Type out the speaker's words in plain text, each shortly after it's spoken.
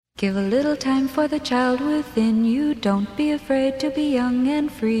Give a little time for the child within you. Don't be afraid to be young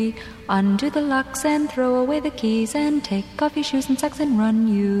and free. Undo the locks and throw away the keys and take off your shoes and socks and run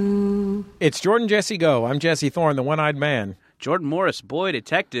you. It's Jordan Jesse Go. I'm Jesse Thorne, the one-eyed man. Jordan Morris, boy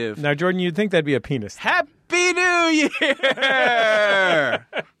detective. Now, Jordan, you'd think that'd be a penis. Happy New Year!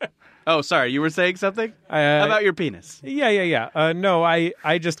 Oh, sorry, you were saying something? About your penis. Yeah. No,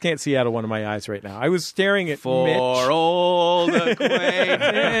 I just can't see out of one of my eyes right now. I was staring at For Mitch. old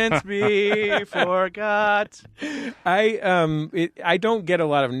acquaintance be forgot. I don't get a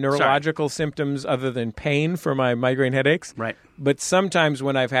lot of neurological symptoms other than pain for my migraine headaches. Right. But sometimes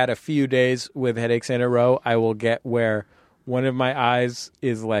when I've had a few days with headaches in a row, I will get where one of my eyes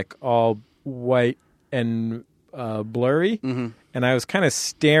is like all white and blurry. Mm-hmm. And I was kind of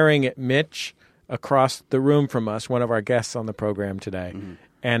staring at Mitch across the room from us, one of our guests on the program today. Mm-hmm.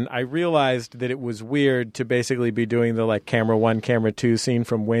 And I realized that it was weird to basically be doing the like camera 1, camera 2 scene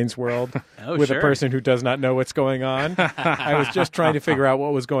from Wayne's World with a person who does not know what's going on. I was just trying to figure out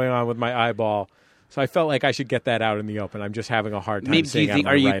what was going on with my eyeball. So I felt like I should get that out in the open. I'm just having a hard time seeing out of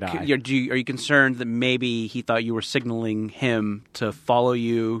my right eye. Are you concerned that maybe he thought you were signaling him to follow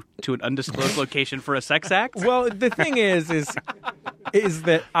you to an undisclosed location for a sex act? Well, the thing is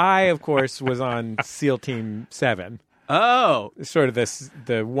that I, of course, was on SEAL Team 7. Oh. Sort of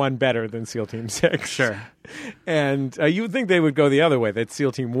the one better than SEAL Team 6. Sure. And you would think they would go the other way, that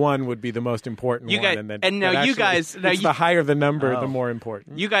SEAL Team 1 would be the most important one. The higher the number, the more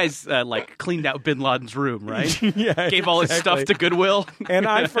important. You guys, cleaned out Bin Laden's room, right? Yeah, Gave all his stuff to Goodwill. And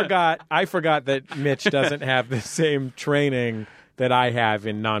I forgot that Mitch doesn't have the same training that I have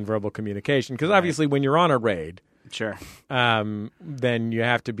in nonverbal communication. Because obviously when you're on a raid, sure, then you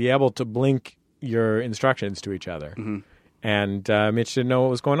have to be able to blink your instructions to each other. Mm-hmm. And Mitch didn't know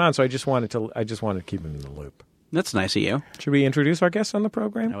what was going on, so I just wanted to keep him in the loop. That's nice of you. Should we introduce our guests on the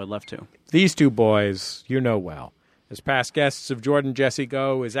program? I would love to. These two boys, you know well. As past guests of Jordan Jesse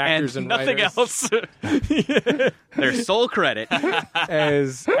Go, as actors and nothing writers. Else. Their sole credit.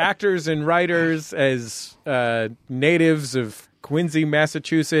 As actors and writers, as natives of Quincy,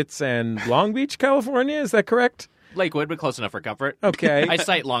 Massachusetts, and Long Beach, California. Is that correct? Lakewood, but close enough for comfort. Okay. I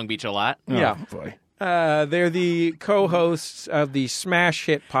cite Long Beach a lot. Yeah. Oh, boy. They're the co-hosts of the smash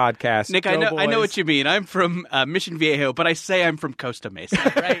hit podcast. Nick, I know what you mean. I'm from Mission Viejo, but I say I'm from Costa Mesa,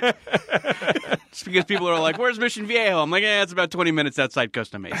 right? Just because people are like, "Where's Mission Viejo?" I'm like, it's about 20 minutes outside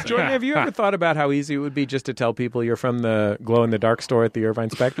Costa Mesa. Jordan, have you ever thought about how easy it would be just to tell people you're from the glow-in-the-dark store at the Irvine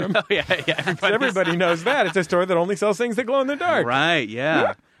Spectrum? Oh, yeah. Everybody knows that. It's a store that only sells things that glow in the dark. Right,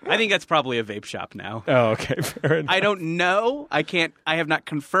 yeah. I think that's probably a vape shop now. Oh, okay, fair enough. I don't know. I have not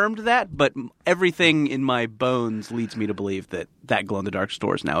confirmed that, but everything in my bones leads me to believe that glow-in-the-dark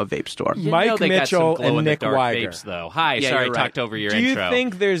store is now a vape store. Mike Mitchell and Nick Wiger. Vapes, though. Hi, Yeah, sorry, you're I right. talked over your Do intro. you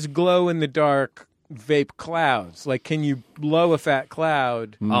think there's glow-in-the-dark vape clouds? Like, can you blow a fat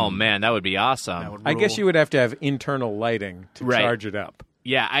cloud? Oh, man, that would be awesome. I guess you would have to have internal lighting to charge it up.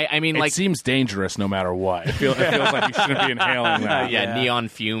 Yeah, I mean, It seems dangerous no matter what. It feels like you shouldn't be inhaling that. yeah, neon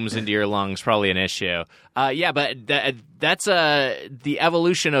fumes into your lungs, probably an issue. But that's the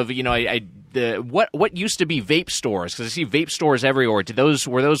evolution of, what used to be vape stores, because I see vape stores everywhere.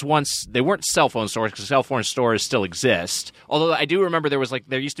 Were those once? They weren't cell phone stores, because cell phone stores still exist. Although I do remember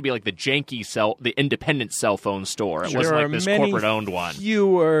there used to be like the independent cell phone store. It wasn't like this corporate owned one.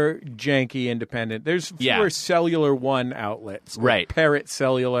 Fewer janky independent. There's fewer Cellular One outlets. Right. Parrot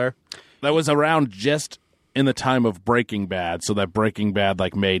Cellular. That was around just in the time of Breaking Bad, so that Breaking Bad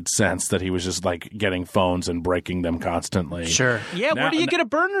made sense that he was just getting phones and breaking them constantly. Sure. Yeah, where do you get a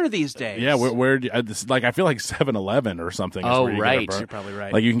burner these days? Yeah, where I feel like 7-Eleven or something. Oh, is where right. You're probably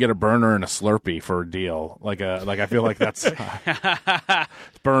right. Like you can get a burner and a Slurpee for a deal. I feel like that's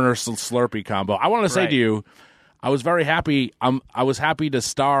burner Slurpee combo. I want to say to you, I was very happy. I was happy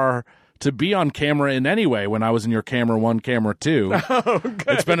to be on camera in any way when I was in your camera 1, camera 2. Oh, good.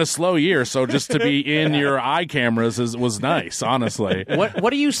 It's been a slow year, so just to be in your eye cameras was nice, honestly.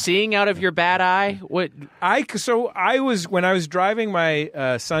 What are you seeing out of your bad eye? When I was driving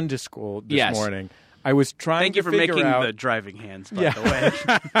my son to school this morning. I was trying to figure out... Thank you for making the driving hands, by the way.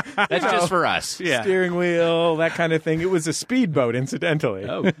 That's just for us. Yeah. Steering wheel, that kind of thing. It was a speedboat, incidentally.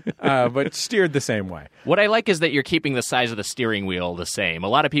 Oh. But steered the same way. What I like is that you're keeping the size of the steering wheel the same. A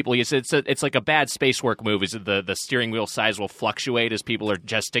lot of people, it's like a bad spacework move, is that the steering wheel size will fluctuate as people are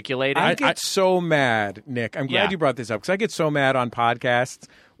gesticulating. I get so mad, Nick. I'm glad you brought this up, because I get so mad on podcasts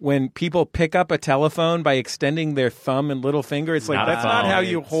when people pick up a telephone by extending their thumb and little finger. It's like, Not a that's not phone. how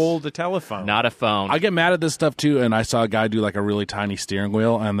you hold a telephone. Not a phone. I get mad at this stuff too, and I saw a guy do like a really tiny steering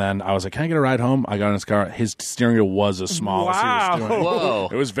wheel, and then I was like, "Can I get a ride home?" I got in his car. His steering wheel was as small as he was doing. Whoa.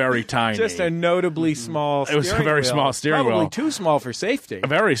 It was very tiny. Just a notably small It was a steering very wheel. small steering Probably wheel. too small for safety.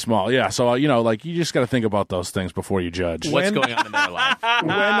 Very small, yeah. So like you just got to think about those things before you judge. What's going on in their life?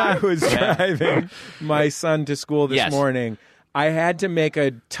 When I was driving my son to school this Yes. morning, I had to make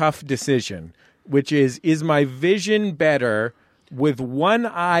a tough decision, which is my vision better with one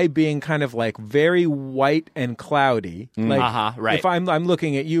eye being kind of like very white and cloudy? Like right. if I'm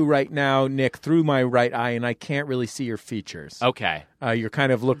looking at you right now, Nick, through my right eye, and I can't really see your features. Okay. You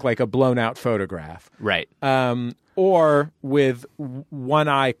kind of look like a blown out photograph. Right. Or with one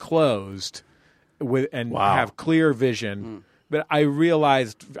eye closed and have clear vision. But I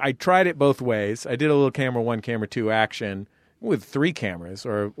realized I tried it both ways. I did a little camera 1, camera 2 action with 3 cameras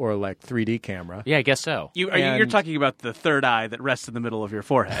or like 3D camera. Yeah, I guess so. You're talking about the third eye that rests in the middle of your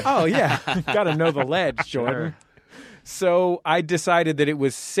forehead. Oh, yeah. Got to know the ledge, Jordan. So I decided that it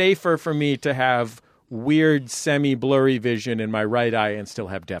was safer for me to have weird semi-blurry vision in my right eye and still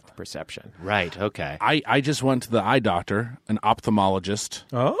have depth perception. Right. Okay. I just went to the eye doctor, an ophthalmologist.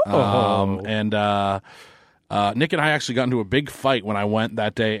 Oh. Nick and I actually got into a big fight when I went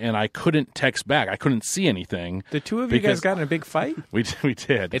that day, and I couldn't text back. I couldn't see anything. The two of you guys got in a big fight? We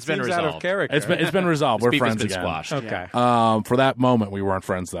did. It's been Seems resolved. out of character. It's been resolved. We're Beef has friends been again. squashed. Okay. For that moment, we weren't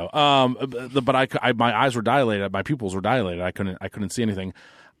friends though. But my eyes were dilated. My pupils were dilated. I couldn't see anything.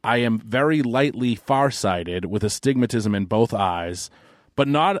 I am very lightly farsighted with astigmatism in both eyes, but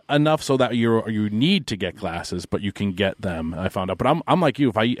not enough so that you need to get glasses, but you can get them. I found out. But I'm like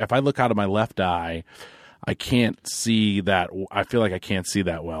you. If I look out of my left eye, I can't see that. I feel like I can't see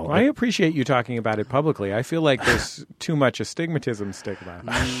that well. Well, I appreciate you talking about it publicly. I feel like there's too much astigmatism stigma.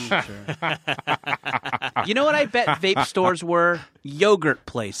 You know what I bet vape stores were? Yogurt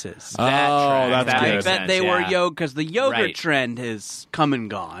places. That's That good. I makes bet sense, they were yeah. because the yogurt Right. trend has come and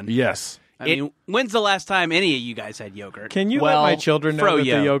gone. Yes. I mean, when's the last time any of you guys had yogurt? Can you Well, let my children know that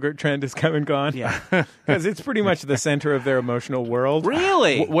Froyo. the yogurt trend has come and gone? Yeah. Because it's pretty much the center of their emotional world.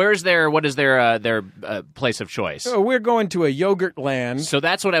 Really? What is their place of choice? So we're going to a yogurt land. So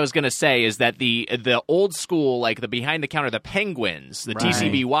that's what I was going to say is that the old school, like the behind the counter, the Penguins, the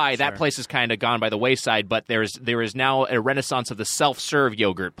TCBY, that place has kind of gone by the wayside. But there is now a renaissance of the self-serve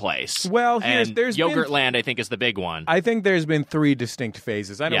yogurt place. Well, and there's Yogurt been- Land, I think, is the big one. I think there's been 3 distinct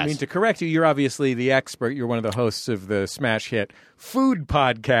phases. I don't Yes. mean to correct you. You're obviously the expert. You're one of the hosts of the smash hit food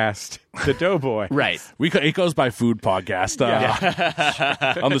podcast, The Doughboy. Right. It goes by food podcast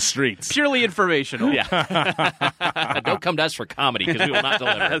on the streets. Purely informational. Yeah. Don't come to us for comedy because we will not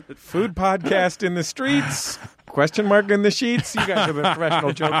deliver. Food podcast in the streets? Question mark in the sheets? You guys are the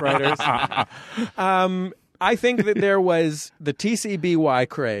professional joke writers. I think that there was the TCBY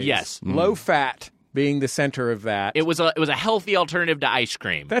craze. Yes. Low fat being the center of that. It was a healthy alternative to ice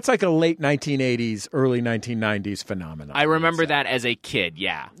cream. That's like a late 1980s, early 1990s phenomenon. I remember that as a kid,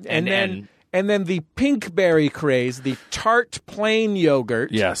 yeah. And then the pinkberry craze, the tart plain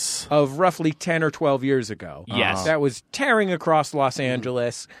yogurt Yes. of roughly 10 or 12 years ago. Yes. That was tearing across Los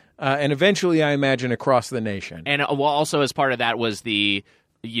Angeles and eventually, I imagine, across the nation. And also as part of that was the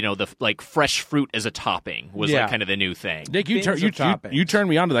like fresh fruit as a topping was Yeah. like kind of the new thing. Nick, Bins of toppings. you turned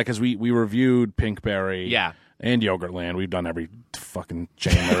me on to that because we reviewed Pinkberry Yeah. and Yogurtland. We've done every fucking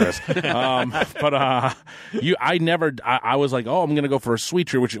chain there is. I was like, oh, I'm going to go for a sweet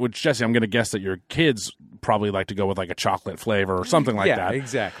treat, which Jesse, I'm going to guess that your kids probably like to go with like a chocolate flavor or something like that. Yeah,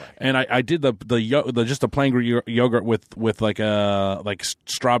 exactly. And I did the just a plain yogurt with like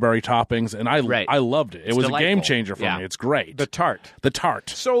strawberry toppings, and I loved it. It was a game delightful. changer for Yeah. me. It's great. The tart. The tart.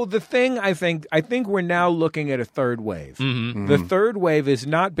 So the thing I think we're now looking at a third wave. Mm-hmm. The third wave is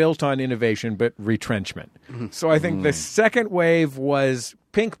not built on innovation but retrenchment. So I think the second wave was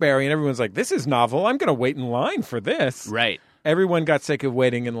Pinkberry, and everyone's like, "This is novel. I'm going to wait in line for this." Right. Everyone got sick of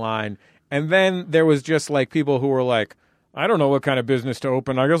waiting in line, and then there was just like people who were like, "I don't know what kind of business to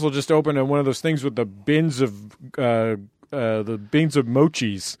open. I guess we'll just open in one of those things with the bins of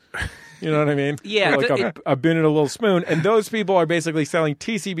mochis." You know what I mean? Yeah, Like a bin and a little spoon. And those people are basically selling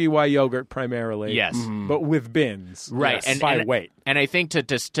TCBY yogurt primarily. Yes. But with bins. Right. Yes, by weight. And I think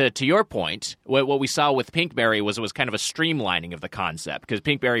to your point, what we saw with Pinkberry was kind of a streamlining of the concept because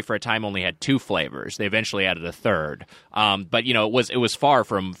Pinkberry for a time only had 2 flavors. They eventually added a third. But it was far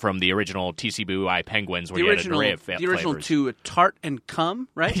from the original TCBY Penguins where you had an array of flavors. The original 2, tart and cum,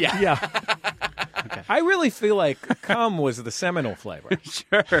 right? Yeah. Yeah. Okay. I really feel like cum was the seminal flavor.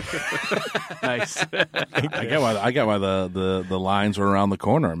 Sure. Nice. I get why the lines were around the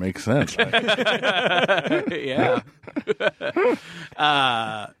corner. It makes sense. Yeah.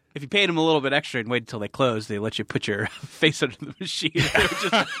 If you paid them a little bit extra and waited until they closed, they let you put your face under the machine. They would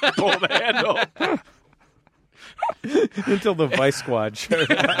just pull the handle. Until the Vice Squad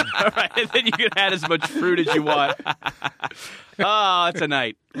showed up. Right, and then you can add as much fruit as you want. Oh, it's a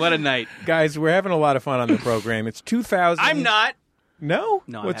night. What a night. Guys, we're having a lot of fun on the program. It's 2000. I'm not. No?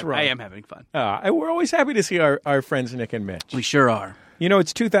 No, What's I wrong? am having fun. We're always happy to see our friends Nick and Mitch. We sure are. You know,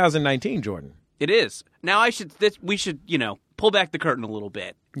 it's 2019, Jordan. It is. Now we should, pull back the curtain a little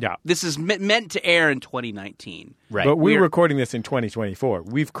bit. Yeah. This is meant to air in 2019. Right. But we're recording this in 2024.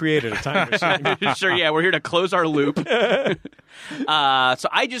 We've created a time machine. Sure, yeah, we're here to close our loop. So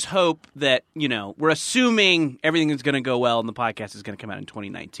I just hope that, we're assuming everything is going to go well and the podcast is going to come out in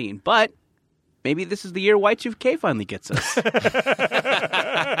 2019. But maybe this is the year Y2K finally gets us.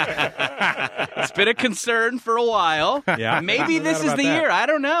 It's been a concern for a while. Yeah. Maybe No this doubt is about the that. year. I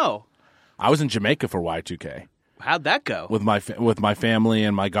don't know. I was in Jamaica for Y2K. How'd that go? with my family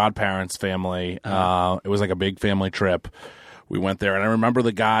and my godparents' family. It was like a big family trip. We went there, and I remember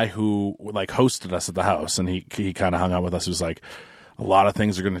the guy who hosted us at the house, and he kind of hung out with us. He was like, a lot of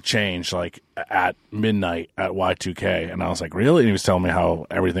things are going to change at midnight at Y2K. And I was like, really? And he was telling me how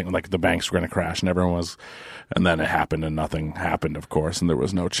everything, the banks were going to crash and everyone was, and then it happened and nothing happened, of course, and there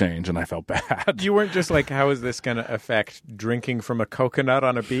was no change, and I felt bad. You weren't just like, how is this going to affect drinking from a coconut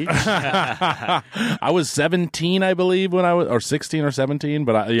on a beach? I was 17, I believe, when I was, or 16 or 17,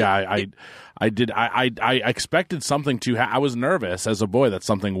 but I expected something to I was nervous as a boy that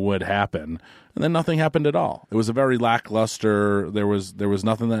something would happen, and then nothing happened at all. It was a very lackluster. There was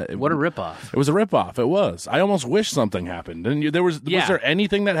nothing that. What a ripoff! It was a ripoff. It was. I almost wish something happened. And was there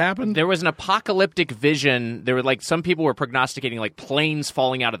anything that happened? There was an apocalyptic vision. There were some people were prognosticating planes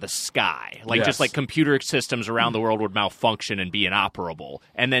falling out of the sky, just computer systems around the world would malfunction and be inoperable.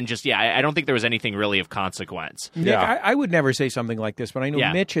 And then I don't think there was anything really of consequence. Nick, I would never say something like this, but I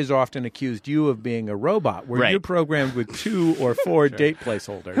know Mitch has often accused you of being a robot, where you're programmed with 2 or 4 date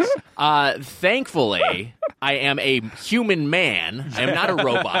placeholders. Thankfully, I am a human man. I am not a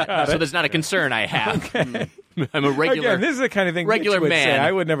robot, so there's not a concern I have. Okay. I'm a regular. Again, this is the kind of thing regular Mitch would man. say.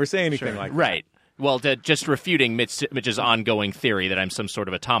 I would never say anything like that. Right. Well, just refuting Mitch's ongoing theory that I'm some sort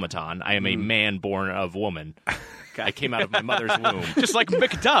of automaton. I am a man born of woman. I came out of my mother's womb. Just like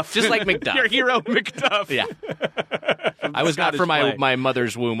McDuff. Just like McDuff. Your hero McDuff. Yeah. I was not from my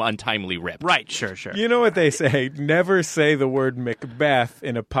mother's womb untimely ripped. Right, sure. You know what they say? Never say the word Macbeth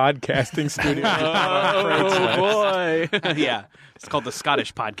in a podcasting studio. Oh, boy. Yeah. It's called the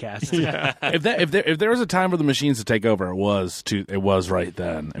Scottish podcast. Yeah. If there was a time for the machines to take over, it was right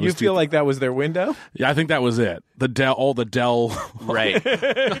then. You feel like that was their window? Yeah, I think that was it. All the Dell Right.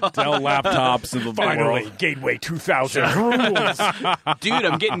 Dell laptops in the world. Gateway 2000 rules. Dude,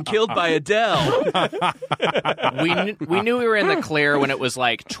 I'm getting killed by Adele. We knew we were in the clear when it was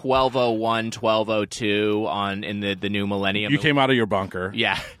 12:01, 12:02 in the new millennium. You came out of your bunker.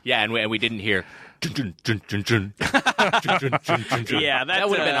 Yeah, and we didn't hear. Yeah, that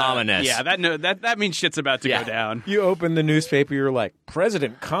would have been ominous. Yeah, that means shit's about to go down. You open the newspaper, you're like,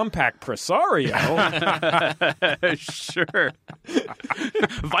 President Compact Presario. Sure.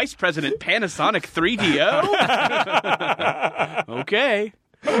 Vice President Panasonic 3DO? Okay.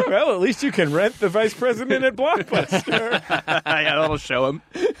 Well, at least you can rent the vice president at Blockbuster. Yeah, that'll show him.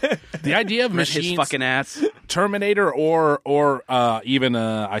 The idea of machines, his fucking ass. Terminator, or even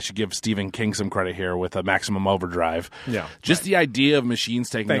I should give Stephen King some credit here with a Maximum Overdrive. Yeah, just the idea of machines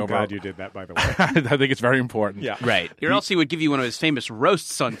taking Thank over. God you did that, by the way. I think it's very important. Yeah, right. Or else he would give you one of his famous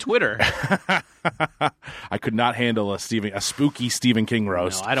roasts on Twitter. I could not handle a spooky Stephen King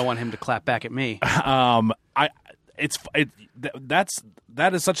roast. No, I don't want him to clap back at me.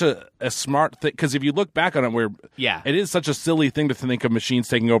 That is such a smart thing, because if you look back on it, it is such a silly thing to think of machines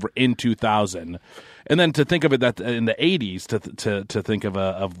taking over in 2000, and then to think of it that in the 80s to think of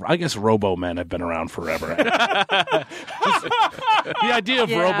I guess Robo-Men have been around forever. The idea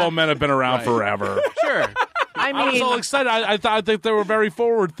of Robo-Men have been around forever. Sure. I was all excited. I think they were very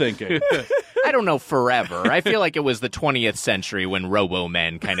forward thinking. I don't know forever. I feel like it was the 20th century when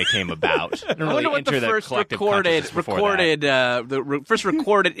Robo-Men kind of came about. I don't I wonder really what the enter first collective recorded first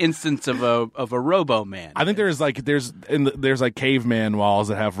recorded instance of a Robo-Man. I think there's caveman walls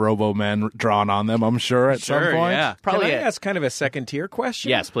that have Robo-Men drawn on them, I'm sure, at some point. Yeah. Probably. Can I ask kind of a second tier question?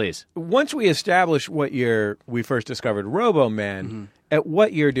 Yes, please. Once we establish what year we first discovered Robo-Man, at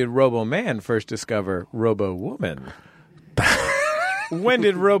what year did Robo-Man first discover Robo-Woman? When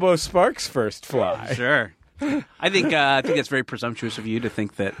did Robo Sparks first fly? Sure. I think that's very presumptuous of you to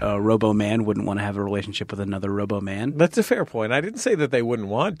think that a Robo Man wouldn't want to have a relationship with another Robo Man. That's a fair point. I didn't say that they wouldn't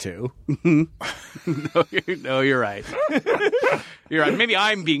want to. No, you're right. You're right. Maybe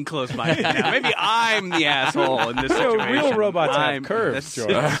I'm being close-minded now. Maybe I'm the asshole in this situation. Real robots have curves,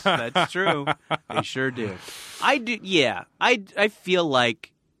 George. That's true. They sure do. I do. Yeah. I feel like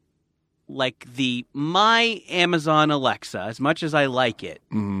my Amazon Alexa, as much as I like it,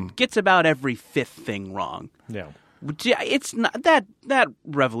 gets about every fifth thing wrong. Yeah. It's not that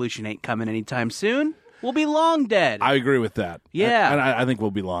revolution ain't coming anytime soon. We'll be long dead. I agree with that. Yeah. And I think we'll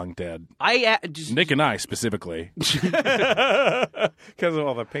be long dead. Nick and I specifically. Because of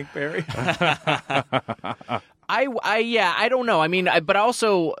all the pinkberry? I don't know. I mean, but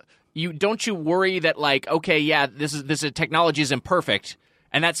also, don't you worry that, like, okay, yeah, this technology is imperfect,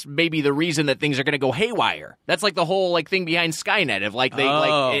 and that's maybe the reason that things are going to go haywire. That's like the whole thing behind Skynet of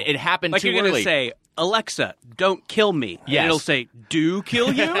it happened like too you're early. Going to say, Alexa, don't kill me. Yes. And it'll say, do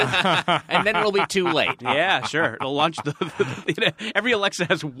kill you? And then it'll be too late. Yeah, sure. It'll launch every Alexa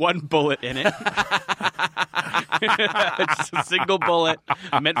has one bullet in it. It's a single bullet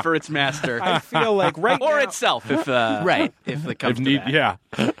meant for its master. I feel like or now, itself, if it comes to that. Yeah.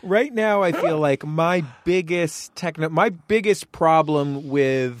 Right now, I feel like my biggest problem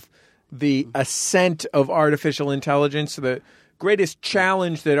with the ascent of artificial intelligence, the greatest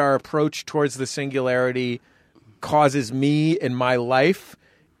challenge that our approach towards the singularity causes me in my life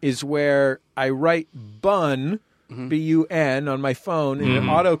is where I write bun, B-U-N, on my phone, and it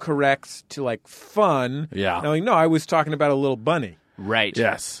autocorrects to fun. Yeah. Now, I was talking about a little bunny. Right.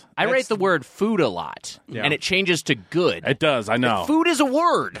 Yes. I write the word food a lot, and it changes to good. It does. I know. Food is a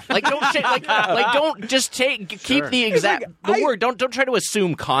word. Don't just keep the exact word. Don't try to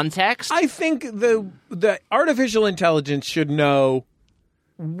assume context. I think the artificial intelligence should know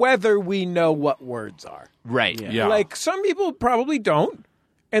whether we know what words are. Right. Yeah. Like some people probably don't,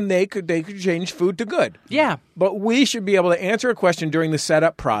 and they could change food to good. Yeah. But we should be able to answer a question during the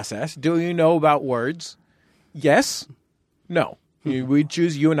setup process. Do you know about words? Yes. No. You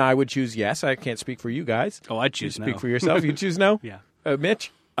and I would choose yes. I can't speak for you guys. Oh, I'd choose you no. Speak for yourself. You choose no? Yeah.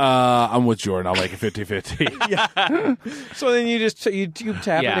 Mitch? I'm with Jordan. I'll make it 50-50. So then you just you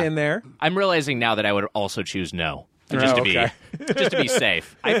tap it in there. I'm realizing now that I would also choose no. Just to be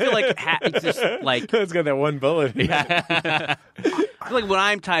safe. I feel like it's just like It's got that one bullet. I feel like when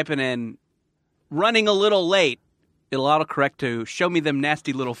I'm typing in running a little late, it'll autocorrect to show me them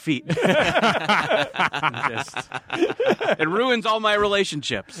nasty little feet. It ruins all my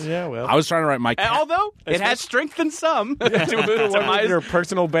relationships. Yeah, well. I was trying to write my cat. Although it has strengthened some Your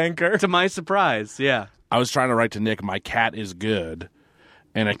personal banker. to my surprise. Yeah. I was trying to write to Nick, my cat is good,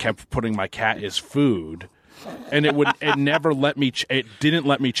 and I kept putting my cat is food. And it never let me. It didn't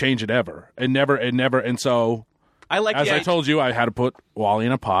let me change it ever. It never. And so, I like as I told you, I had to put Wally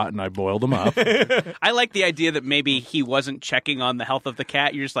in a pot and I boiled him up. I like the idea that maybe he wasn't checking on the health of the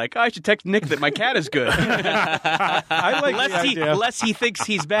cat. You're just like, I should text Nick that my cat is good. I like the idea. Unless he thinks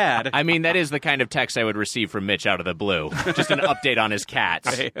he's bad. I mean, that is the kind of text I would receive from Mitch out of the blue. Just an update on his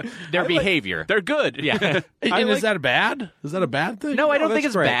cats. Their behavior. They're good. Yeah. And is that bad? Is that a bad thing? No, I don't think that's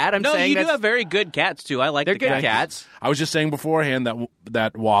it's great. bad. I'm No, saying you do that's- have very good cats, too. I like they're the good cats. I was just saying beforehand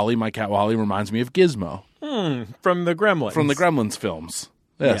that Wally, my cat Wally, reminds me of Gizmo From the Gremlins. from the Gremlins films.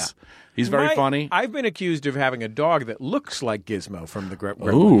 Yes. He's very funny. I've been accused of having a dog that looks like Gizmo from the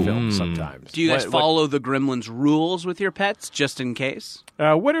Gremlin film sometimes. Do you guys follow the Gremlins rules with your pets, just in case?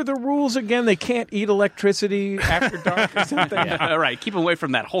 What are the rules again? They can't eat electricity after dark or something? All right, keep away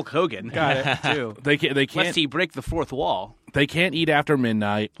from that Hulk Hogan. Got it. Too. They can't. Lest he break the fourth wall. They can't eat after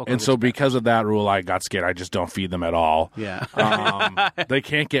midnight, and so because of that rule, I got scared. I just don't feed them at all. Yeah. They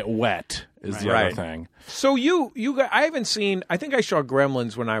can't get wet. Is the other thing. So I haven't seen. I think I saw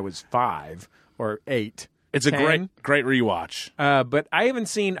Gremlins when I was 5 or 8. It's 10. a great rewatch. But I haven't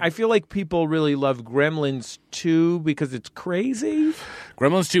seen. I feel like people really love Gremlins 2 because it's crazy.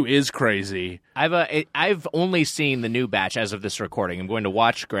 Gremlins 2 is crazy. I've only seen the new batch as of this recording. I'm going to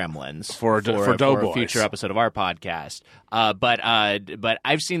watch Gremlins For a Doughboys. future episode of our podcast. But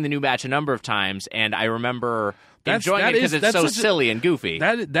I've seen the new batch a number of times, and I remember enjoying it because it's so silly and goofy.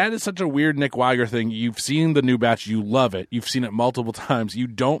 That is such a weird Nick Wiger thing. You've seen the new batch, you love it. You've seen it multiple times. You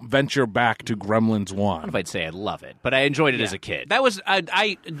don't venture back to Gremlins 1. I don't know if I'd say I love it, but I enjoyed it as a kid. That was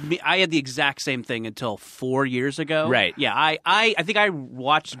I had the exact same thing until 4 years ago. Right. Yeah. I think I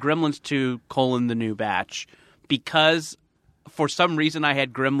watched Gremlins 2: the new batch because for some reason I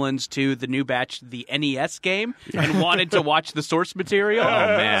had Gremlins 2, the new batch, the NES game, and wanted to watch the source material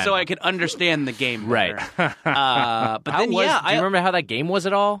so I could understand the game better. Right. But then, do you remember how that game was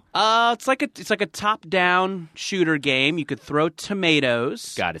at all? It's like a top-down shooter game. You could throw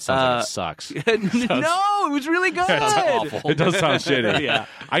tomatoes. God, it sounds like it sucks. No, it was really good. Awful. It does sound shitty. Yeah.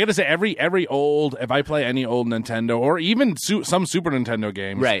 I gotta say, every old, if I play any old Nintendo or even some Super Nintendo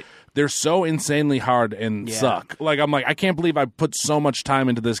games, right, they're so insanely hard and suck. Like I'm like, I can't believe I put so much time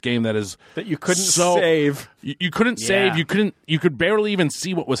into this game that you couldn't save. You couldn't save. You could barely even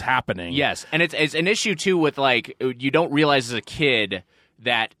see what was happening. Yes, and it's an issue too with like you don't realize as a kid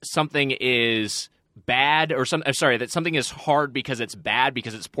that something is bad or that something is hard because it's bad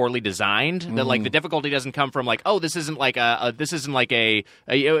because it's poorly designed. That like the difficulty doesn't come from like, oh, this isn't like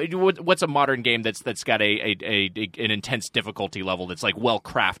what's a modern game that's got an intense difficulty level that's like well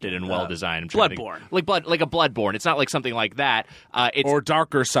crafted and well designed. Bloodborne, like a Bloodborne. It's not like something like that. It's or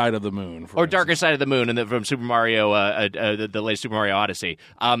Darker Side of the Moon, Darker Side of the Moon, and from Super Mario, the latest Super Mario Odyssey.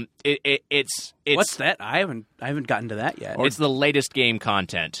 It's what's that? I haven't gotten to that yet. It's the latest game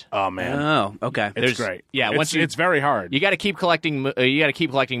content. Oh man. Oh, okay. It's great. Yeah, it's very hard. You got to keep collecting. You got to keep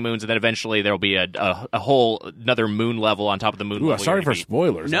collecting moons, and then eventually there will be a whole another moon level on top of the moon. Ooh, level sorry for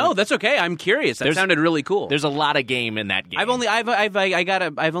spoilers. No, that's okay. I'm curious. That sounded really cool. There's a lot of game in that game. I've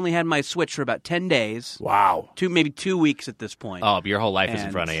only had my Switch for about 10 days. Wow. Maybe 2 weeks at this point. Oh, your whole life is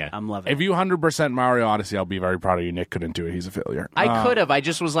in front of you. I'm loving it. If you 100% Mario Odyssey, I'll be very proud of you. Nick couldn't do it. He's a failure. I could have. I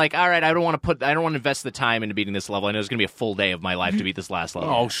just was like, all right, I don't want to invest the time into beating this level. I know it's going to be a full day of my life to beat this last level.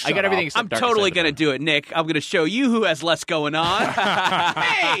 Oh, shut I got everything up. except I'm Darker totally Side of the going to Moon. do it, Nick. I'm going to show you who has less going on.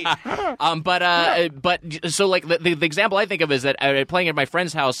 Hey! But so like the example I think of is that playing at my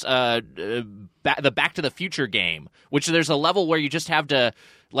friend's house, the Back to the Future game, which there's a level where you just have to.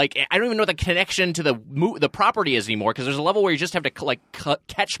 Like, I don't even know what the connection to the property is anymore, because there's a level where you just have to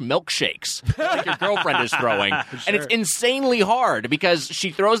catch milkshakes like your girlfriend is throwing, and it's insanely hard because she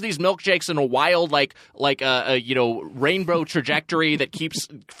throws these milkshakes in a wild like a rainbow trajectory that keeps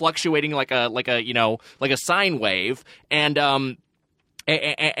fluctuating like a sine wave, and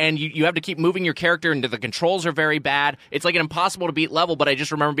you have to keep moving your character, and the controls are very bad. It's like an impossible to beat level, but I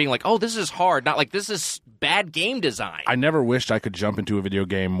just remember being like, oh, this is hard, not like this is bad game design. I never wished I could jump into a video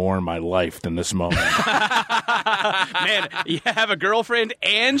game more in my life than this moment. Man, you have a girlfriend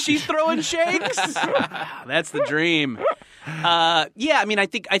and she's throwing shakes? That's the dream. I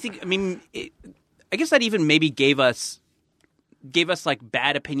guess that even maybe gave us like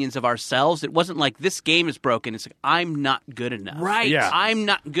bad opinions of ourselves. It wasn't like this game is broken. It's like I'm not good enough. Right. Yeah. I'm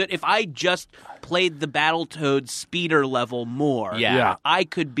not good. If I just played the Battletoads speeder level more, Yeah. I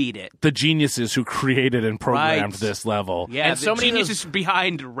could beat it. The geniuses who created and programmed Right. this level. Yeah, And the so many of geniuses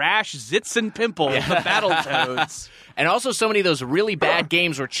behind rash, zits, and pimples, the Battletoads. And also so many of those really bad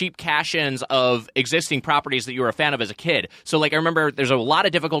games were cheap cash-ins of existing properties that you were a fan of as a kid. So, like, I remember there's a lot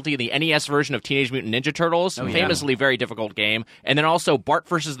of difficulty in the NES version of Teenage Mutant Ninja Turtles, famously very difficult game. And then also Bart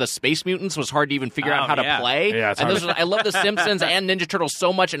versus the Space Mutants was hard to even figure out how to play. Yeah, it's and hard. I love The Simpsons and Ninja Turtles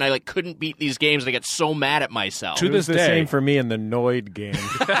so much, and I couldn't beat these games, and I get so mad at myself. To It was this the day. same for me in the Noid game.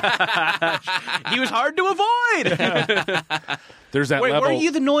 He was hard to avoid. There's that Wait, level. were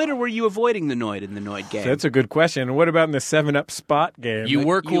you the Noid or were you avoiding the Noid in the Noid game? That's a good question. And what about in the 7-Up Spot game? You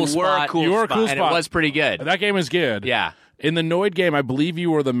were Cool Spot. You were Cool and Spot. it was pretty good. That game is good. Yeah. In the Noid game, I believe you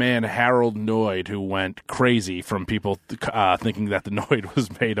were the man Harold Noid who went crazy from people thinking that the Noid was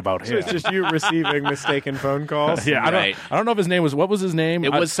made about So him. it's just you receiving mistaken phone calls? Yeah, Right. I don't know if his name was. What was his name?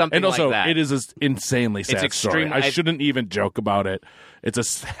 It was something and also, like that. it is an insanely sad story. extreme- I shouldn't even joke about it. It's a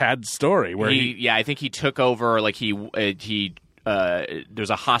sad story where I think he took over. Like there's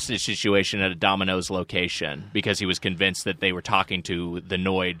a hostage situation at a Domino's location because he was convinced that they were talking to the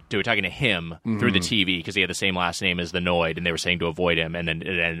Noid. They were talking to him through the TV because he had the same last name as the Noid, and they were saying to avoid him. And then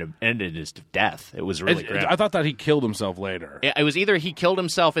it ended in his death. It was really grim. I thought that he killed himself later. It was either he killed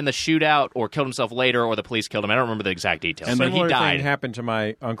himself in the shootout or killed himself later, or the police killed him. I don't remember the exact details. And But then he Similar died. thing happened to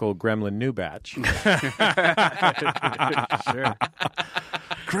my uncle Gremlin Newbatch. Sure.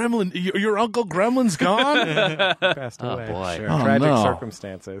 Gremlin, your uncle Gremlin's gone. Passed away. boy. Sure. Oh, Tragic no.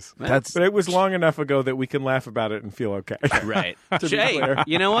 circumstances. That's But it was long enough ago that we can laugh about it and feel okay. right. To be Hey, clear.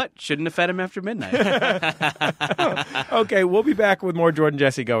 you know what? Shouldn't have fed him after midnight. Okay, we'll be back with more Jordan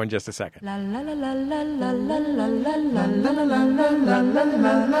Jesse Go in just a second. La la la la la la la la la la la la la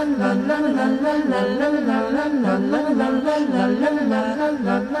la.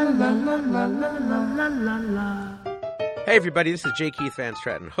 Hey everybody, this is J. Keith Van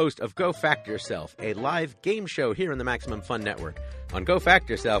Stratton, host of Go Fact Yourself, a live game show here on the Maximum Fun Network. On Go Fact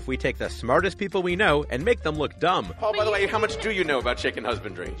Yourself, we take the smartest people we know and make them look dumb. Oh, by the way, how much do you know about chicken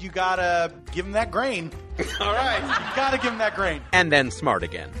husbandry? You gotta give him that grain. All right. You gotta give him that grain. And then smart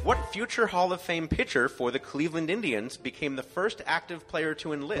again. What future Hall of Fame pitcher for the Cleveland Indians became the first active player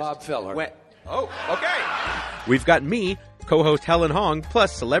to enlist? Bob Feller. Oh, okay. We've got me, co-host Helen Hong,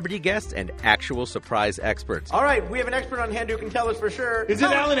 plus celebrity guests and actual surprise experts. All right, we have an expert on hand who can tell us for sure. Is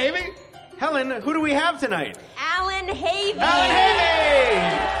it Alan Havey? Helen, who do we have tonight? Alan Havey. Alan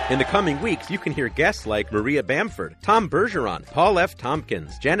Havey! In the coming weeks, you can hear guests like Maria Bamford, Tom Bergeron, Paul F.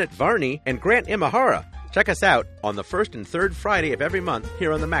 Tompkins, Janet Varney, and Grant Imahara. Check us out on the first and third Friday of every month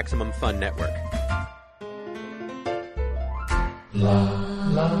here on the Maximum Fun Network.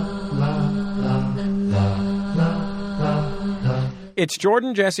 It's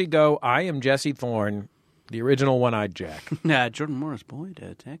Jordan Jesse Go. I am Jesse Thorne, the original One-Eyed Jack. Jordan Morris, boy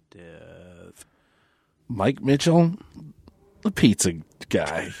detective. Mike Mitchell, the pizza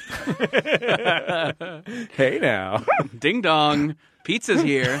guy. Hey now. Ding dong. Pizza's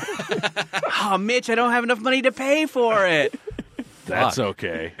here. Oh, Mitch, I don't have enough money to pay for it. That's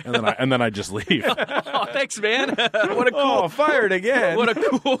okay. And then I just leave. Oh, thanks, man. What a cool, fired again. What a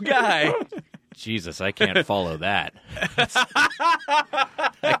cool guy. Jesus, I can't follow that.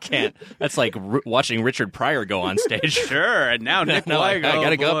 I can't. That's like watching Richard Pryor go on stage. Sure, and now Nick Wiger. I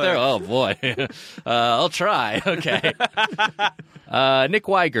gotta go up there? Oh, boy. I'll try. Okay. Nick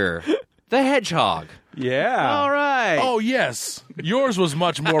Wiger, the Hedgehog. Yeah. All right. Oh, yes. Yours was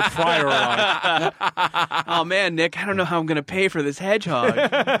much more Pryor-like. Oh, man, Nick, I don't know how I'm going to pay for this hedgehog.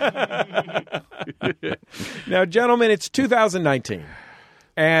 Now, gentlemen, it's 2019.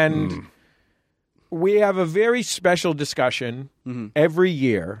 And we have a very special discussion every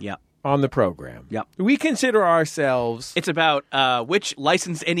year on the program. Yep. We consider ourselves... It's about which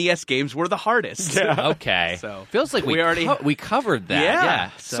licensed NES games were the hardest. Yeah. Okay. So feels like we covered that. Yeah.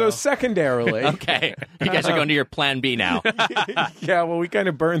 So secondarily... Okay. You guys are going to your plan B now. Yeah, well, we kind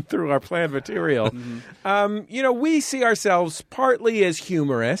of burned through our planned material. We see ourselves partly as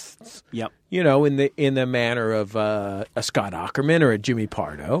humorists. Yep. In the manner of a Scott Aukerman or a Jimmy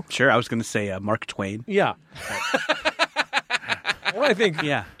Pardo. Sure, I was going to say Mark Twain. Yeah. Well, I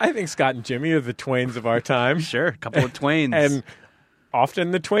think Scott and Jimmy are the Twains of our time. Sure, a couple of Twains. And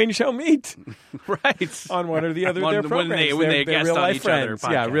often the Twain shall meet. Right. On one or the other of their programs. When they they're guest real on life each friends.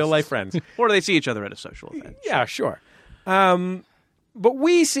 other. Yeah, real life friends. Or they see each other at a social event. Yeah, sure. But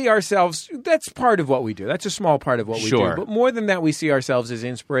we see ourselves, that's part of what we do. That's a small part of what we do. But more than that, we see ourselves as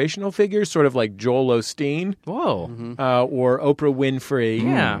inspirational figures, sort of like Joel Osteen. Whoa. Or Oprah Winfrey.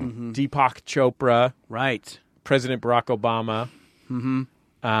 Yeah. Deepak Chopra. Right. President Barack Obama.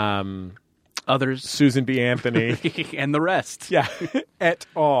 Others. Susan B. Anthony. And the rest. Yeah. Et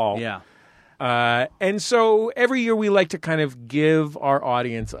al. Yeah. And so every year we like to kind of give our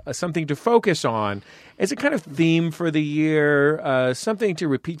audience something to focus on as a kind of theme for the year, something to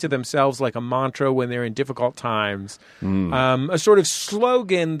repeat to themselves like a mantra when they're in difficult times, a sort of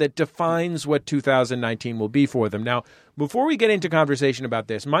slogan that defines what 2019 will be for them. Now, before we get into conversation about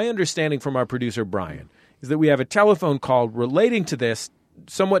this, my understanding from our producer, Brian, is that we have a telephone call relating to this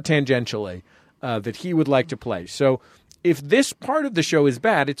somewhat tangentially that he would like to play. So if this part of the show is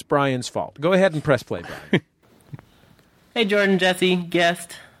bad, it's Brian's fault. Go ahead and press play, Brian. Hey, Jordan, Jesse,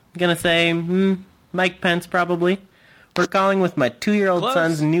 guest. Gonna say, Mike Pence, probably. We're calling with my 2-year-old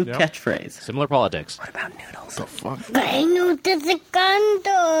son's new catchphrase. Similar politics. What about noodles? The fuck?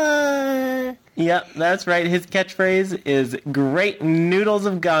 Yep, that's right. His catchphrase is Great Noodles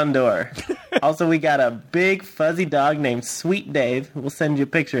of Gondor. Also, we got a big fuzzy dog named Sweet Dave. We'll send you a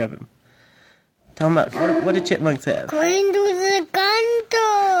picture of him. Tell him about what do chipmunks have? Great noodles of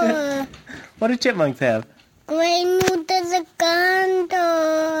Gondor. What do chipmunks have? Great noodles of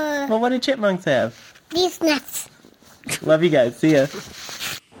Gondor. Well, what do chipmunks have? These nuts. Love you guys. See ya.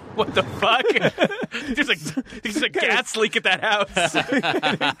 What the fuck? There's a gas leak at that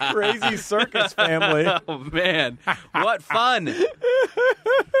house. Crazy circus family. Oh, man. What fun.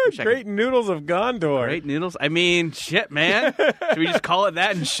 Great Noodles of Gondor. Great noodles? I mean, shit, man. Should we just call it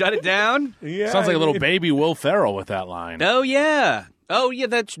that and shut it down? Yeah, Sounds like a little baby Will Ferrell with that line. Oh, yeah. Oh, yeah,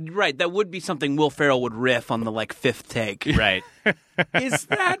 that's right. That would be something Will Ferrell would riff on the, fifth take. Right. Is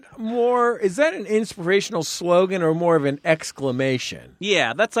that an inspirational slogan or more of an exclamation?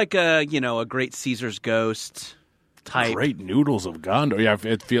 Yeah, that's like a great Caesar's ghost type. Great Noodles of Gondor. Yeah,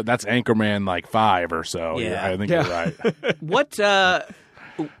 that's Anchorman 5 or so. Yeah. I think you're right. What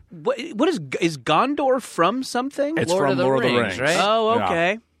is Gondor from something? It's Lord from of the Lord of the Rings, Rings. right? Oh, Yeah.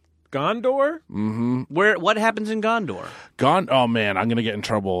 okay. Gondor? What happens in Gondor? Oh man, I'm gonna get in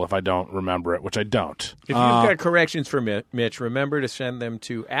trouble if I don't remember it, which I don't. If you've got corrections for Mitch, remember to send them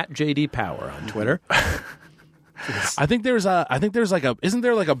to @JDPower on Twitter. I think there's like a isn't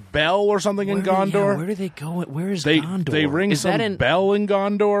there like a bell or something in Gondor? Where do they go? Where is They Gondor? they ring is some that in? bell in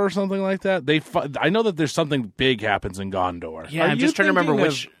Gondor or something like that. I know that there's something big happens in Gondor. Yeah, Are I'm you just trying to remember thinking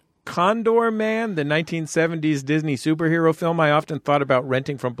which. of Condor Man, the 1970s Disney superhero film I often thought about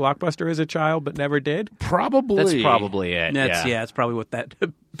renting from Blockbuster as a child, but never did. Probably. That's probably it. That's probably what that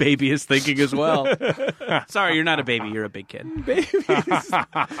baby is thinking as well. Sorry, you're not a baby. You're a big kid. Babies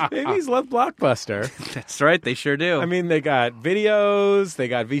love Blockbuster. That's right. They sure do. I mean, they got videos, they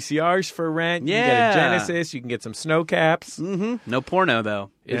got VCRs for rent. You can get Yeah. a Genesis, you can get some snow caps. no porno, though.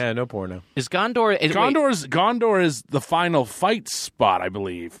 Yeah, no porno. Is Gondor? Gondor is the final fight spot, I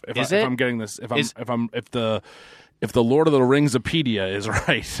believe. If I'm getting this, if the Lord of the Ringsopedia is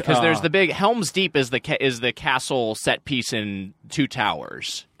right, Because there's the big Helm's Deep is the castle set piece in Two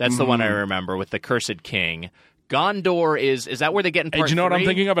Towers. That's the one I remember with the Cursed King. Gondor is that where they get in part Hey, do you know what I'm 3?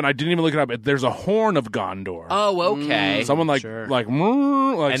 thinking of? And I didn't even look it up. There's a horn of Gondor. Oh, okay. Someone like and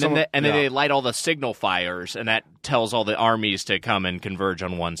then they light all the signal fires, and that tells all the armies to come and converge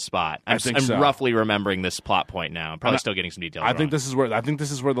on one spot. I'm so. roughly remembering this plot point now. I'm probably still getting some details. I think this is where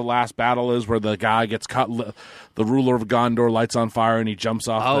the last battle is, where the guy gets cut. The ruler of Gondor lights on fire, and he jumps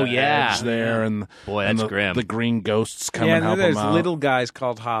off the edge there. And boy, that's grim. The green ghosts come Yeah, and help there's him out. little guys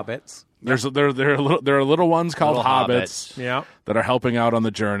called hobbits. There are little ones called Little hobbits. Yeah. That are helping out on the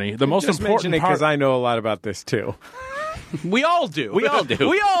journey. The most Just mention important it because part. I know a lot about this too. We all do. We all do.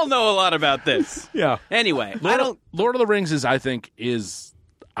 We all know a lot about this. Yeah. Anyway, Lord of the Rings I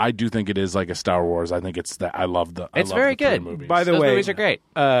do think it is like a Star Wars. I think it's that. I love the. It's I love very the three good. movies. By the Those way, movies are great.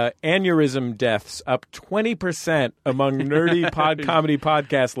 Aneurysm deaths up 20% among nerdy comedy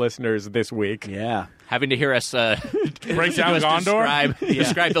podcast listeners this week. Yeah. Having to hear us break down Gondor.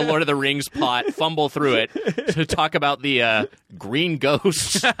 Describe the Lord of the Rings plot, fumble through it to talk about the green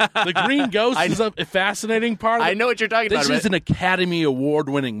ghost. The Green Ghost is a fascinating part. I know what you're talking This about. is an Academy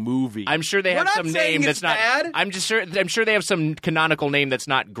Award-winning movie. I'm sure they have not some saying name it's that's not. bad. I'm sure they have some canonical name that's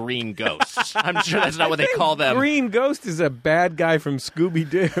not Green Ghosts. I'm sure that's not what they call them. Green Ghost is a bad guy from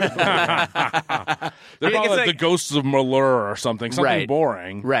Scooby-Doo. They call it's it like- the Ghosts of Malur or something Right.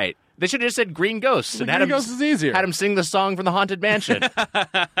 boring. Right. They should have just said Green Ghosts and had Green him, Ghost is easier. had him sing the song from the Haunted Mansion.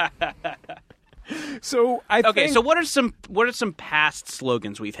 So I Okay, think so what are some past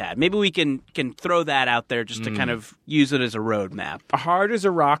slogans we've had? Maybe we can throw that out there just to kind of use it as a roadmap. hard as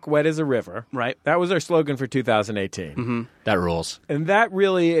a rock, wet as a river. Right. That was our slogan for 2018. That rules. And that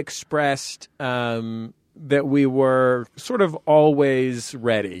really expressed that we were sort of always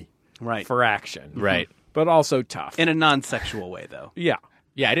ready Right. for action. Right. But also tough. In a non-sexual way, though. Yeah.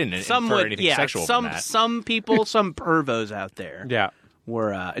 Yeah, I didn't infer anything sexual from that. Some people, some pervos out there Yeah.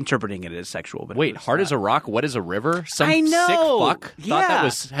 were interpreting it as sexual. But Wait, hard as a rock, wet as a river? Some I know. sick fuck thought Yeah.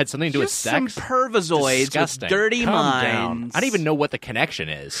 that had something to do with Just sex? some pervozoids Disgusting. with dirty Calm minds. down. I don't even know what the connection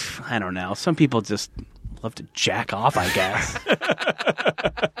is. I don't know. Some people just love to jack off, I guess.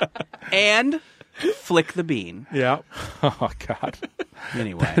 And flick the bean. Yeah. Oh God,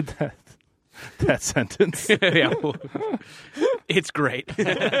 Anyway. that sentence. Yeah. It's great. So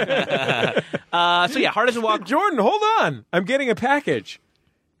yeah, hard as a walk. Jordan, hold on. I'm getting a package.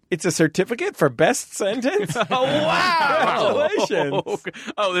 It's a certificate for best sentence. Oh, wow.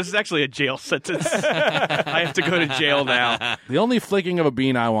 Congratulations. Oh, this is actually a jail sentence. I have to go to jail now. The only flicking of a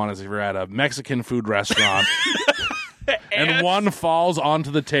bean I want is if you're at a Mexican food restaurant and one falls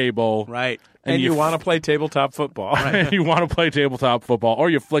onto the table. Right. And you want to play tabletop football. And you want to play tabletop football, or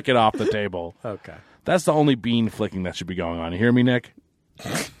you flick it off the table. Okay. That's the only bean flicking that should be going on. You hear me, Nick?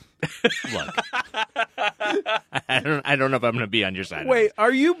 Look, I don't know if I'm going to be on your side. Wait,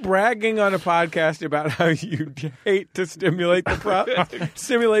 are you bragging on a podcast about how you hate to stimulate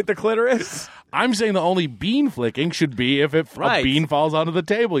the clitoris? I'm saying the only bean flicking should be if Right. a bean falls onto the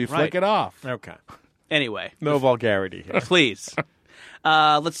table, you flick Right. it off. Okay. Anyway, No vulgarity here. please.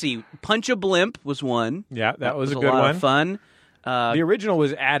 Let's see. Punch a Blimp was one. Yeah, that was a good lot one. of fun. The original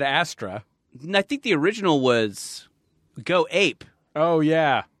was Ad Astra. And I think the original was Go Ape. Oh,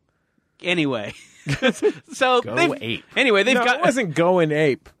 yeah. Anyway. So Go Ape. Anyway, they've No, got it wasn't Going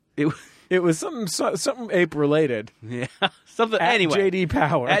Ape. it- It was something ape related. yeah, something At anyway. JD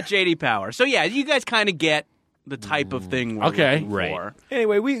Power. At JD Power. So yeah, you guys kind of get the type of thing we're Okay. looking Right. for.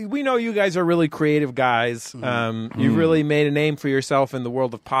 Anyway, we know you guys are really creative guys. You really made a name for yourself in the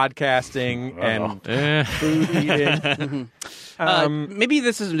world of podcasting and food eating. Maybe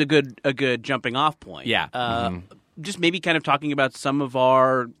this isn't a good jumping off point. Yeah. Just maybe kind of talking about some of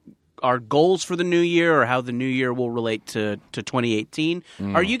our our goals for the new year or how the new year will relate to 2018.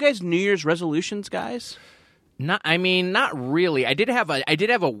 Are you guys New Year's resolutions guys? Not really. I did have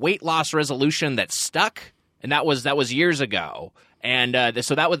a weight loss resolution that stuck, and that was years ago. And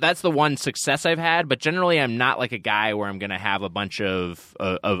so that's the one success I've had. But generally, I'm not like a guy where I'm going to have a bunch of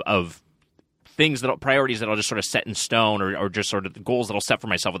things priorities that I'll just sort of set in stone, or just sort of goals that I'll set for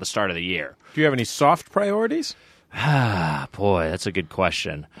myself at the start of the year. Do you have any soft priorities? Boy, that's a good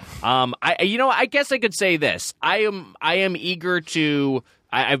question. I guess I could say this. I am eager to.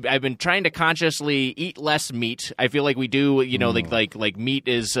 I've been trying to consciously eat less meat. I feel like we do, like meat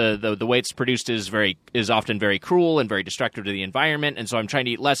is the way it's produced is often very cruel and very destructive to the environment, and so I'm trying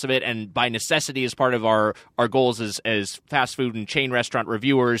to eat less of it. And by necessity, as part of our goals as fast food and chain restaurant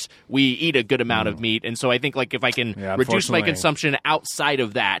reviewers, we eat a good amount of meat. And so I think like if I can reduce my consumption outside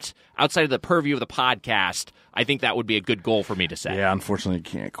of the purview of the podcast, I think that would be a good goal for me to set. Yeah, unfortunately, you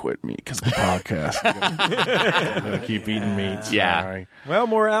can't quit meat because of the podcast. I'm gonna keep eating meat. Yeah. Sorry. Well,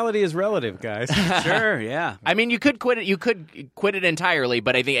 morality is relative, guys. Sure, yeah. I mean, you could quit it. You could quit it entirely,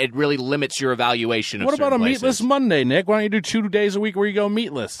 but I think it really limits your evaluation of What about a certain places. meatless Monday, Nick? Why don't you do 2 days a week where you go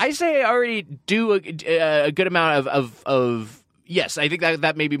meatless? I say I already do a good amount of yes, I think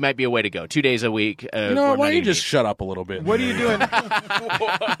that maybe might be a way to go. 2 days a week. Why don't you just shut up a little bit? What are you doing?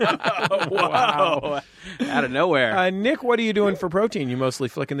 Wow. Out of nowhere. Nick, what are you doing for protein? You mostly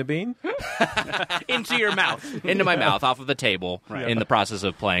flicking the bean? Into your mouth. into my mouth, off of the table, in the process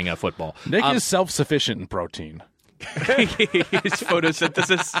of playing football. Nick is self-sufficient in protein. His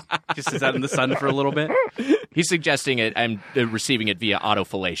photosynthesis just sits out in the sun for a little bit. He's suggesting it. I'm receiving it via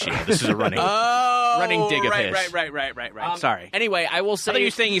autofellatio. This is a running dig of his. Right. Sorry. Anyway, I will I say thought you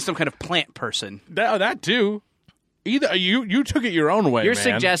were saying he's some kind of plant person. That too. Either you took it your own way. You're man.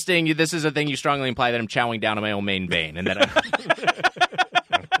 suggesting this is a thing you strongly imply that I'm chowing down on my own main vein and that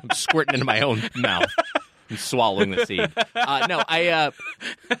I'm squirting into my own mouth and swallowing the seed. No, I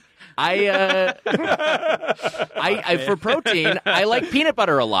for protein, I like peanut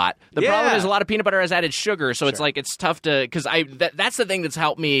butter a lot. The problem is a lot of peanut butter has added sugar, so it's like it's tough to because that's the thing that's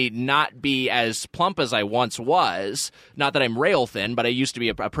helped me not be as plump as I once was. Not that I'm rail thin, but I used to be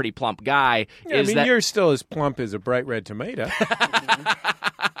a pretty plump guy. Yeah, you're still as plump as a bright red tomato.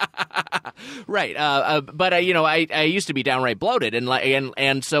 Right, but I used to be downright bloated,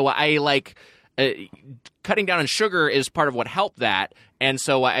 and so I like. Cutting down on sugar is part of what helped that, and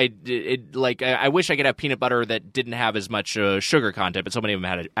so I wish I could have peanut butter that didn't have as much sugar content, but so many of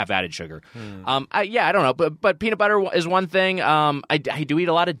them have added sugar. I don't know, but peanut butter is one thing. I do eat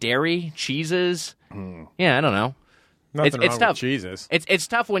a lot of dairy, cheeses. Yeah, I don't know. Nothing it's wrong tough. with cheeses. It's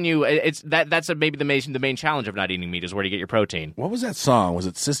tough when you. That's maybe the main challenge of not eating meat is where to get your protein. What was that song? Was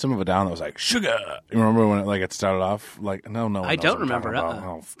it System of a Down that was like sugar? You remember when it started off like no? I don't remember.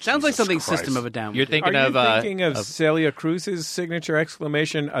 Sounds like something Christ. System of a Down. You're thinking Are of you thinking of Celia Cruz's signature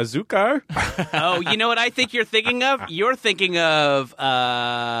exclamation "Azúcar"? Oh, you know what I think you're thinking of? You're thinking of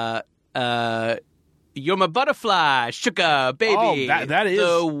 "You're My Butterfly, Sugar Baby." Oh, that is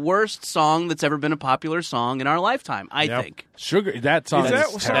the worst song that's ever been a popular song in our lifetime. I think. sugar. That song Is that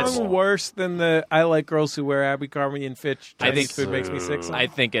is song terrible. worse than the "I Like Girls Who Wear Abercrombie and Fitch"? I think Food makes me sick. Song? I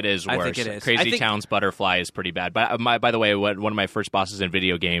think it is worse. I think it is. Crazy Town's Butterfly is pretty bad. By the way, one of my first bosses in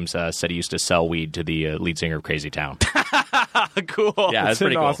video games said he used to sell weed to the lead singer of Crazy Town. Cool. Yeah, that's It's an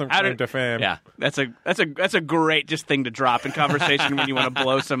pretty cool. awesome claim to fame. Yeah. That's a great just thing to drop in conversation when you want to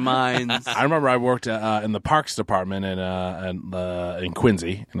blow some minds. I remember I worked in the parks department in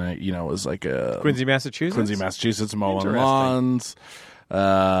Quincy, and it was like Quincy, Massachusetts. Mowing Interesting. lawns,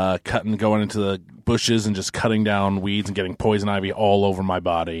 going into the bushes and just cutting down weeds and getting poison ivy all over my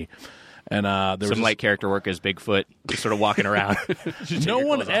body. And there was Some light character work as Bigfoot, just sort of walking around. no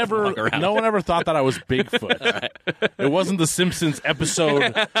one ever thought that I was Bigfoot. It wasn't The Simpsons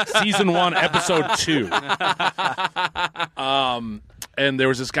season 1, episode 2. And there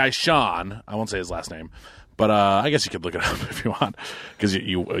was this guy Sean. I won't say his last name, but I guess you could look it up if you want, because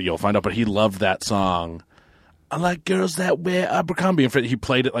you'll find out. But he loved that song. I like girls that wear Abercrombie. And he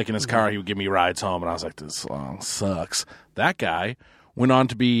played it like in his car. He would give me rides home, and I was like, "This song sucks." That guy went on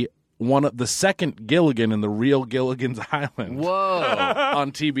to be the second Gilligan in The Real Gilligan's Island. Whoa.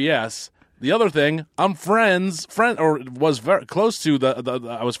 On TBS. The other thing, I'm was very close to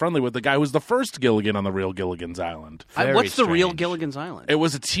I was friendly with the guy who was the first Gilligan on The Real Gilligan's Island. What's the Real strange. Gilligan's Island? It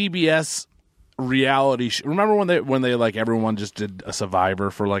was a TBS reality show. Remember when they like everyone just did a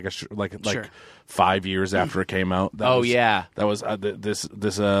Survivor for like Sure. 5 years after it came out. That was this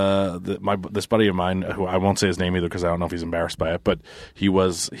buddy of mine, who I won't say his name either because I don't know if he's embarrassed by it, but he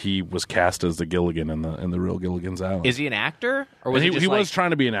was cast as the Gilligan in the real Gilligan's Island. Is he an actor, or was he just was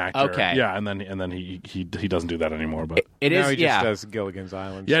trying to be an actor? Okay, yeah, and then he doesn't do that anymore. But he just does Gilligan's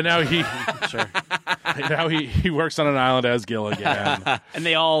Island. Yeah, now he now he works on an island as Gilligan, and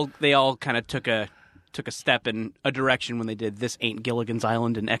they all kind of took a step in a direction when they did This Ain't Gilligan's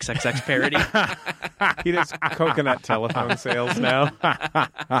Island and XXX parody. He does coconut telephone sales now.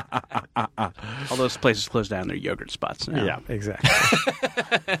 All those places closed down their yogurt spots now. Yeah, exactly.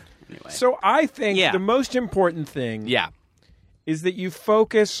 Anyway. So I think the most important thing is that you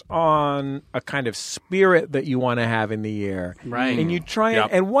focus on a kind of spirit that you want to have in the year. Right. And you try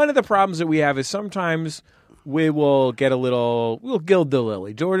and one of the problems that we have is sometimes we will get we'll gild the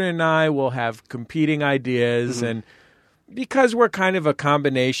lily. Jordan and I will have competing ideas, and because we're kind of a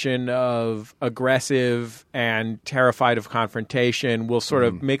combination of aggressive and terrified of confrontation, we'll sort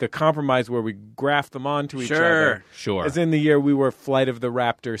of make a compromise where we graft them onto each other. Sure. As in the year we were Flight of the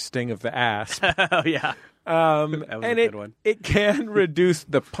Raptor, Sting of the Asp. Oh, yeah. That was a good one. It can reduce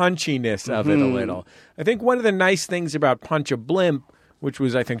the punchiness of it a little. I think one of the nice things about Punch a Blimp, which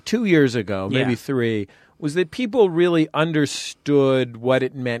was, I think, 2 years ago, maybe 3, was that people really understood what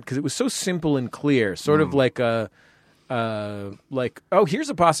it meant because it was so simple and clear, sort of like oh, here's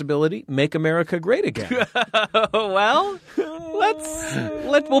a possibility: make America great again. Well,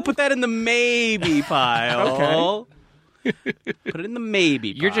 we'll put that in the maybe pile. Okay. Put it in the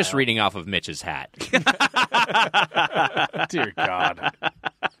maybe pile. You're just reading off of Mitch's hat. Dear God.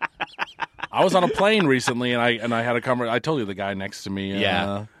 I was on a plane recently, and I had a conversation. I told you the guy next to me.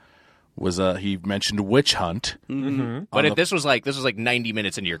 He mentioned Witch Hunt. Mm-hmm. But this was like 90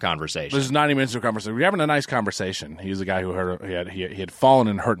 minutes into your conversation. This is 90 minutes into conversation. We're having a nice conversation. He was a guy who he had fallen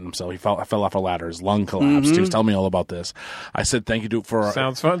and hurt himself. He fell off a ladder. His lung collapsed. He was telling me all about this. I said, thank you for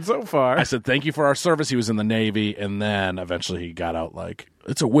sounds fun so far. I said, thank you for our service. He was in the Navy, and then eventually he got out like,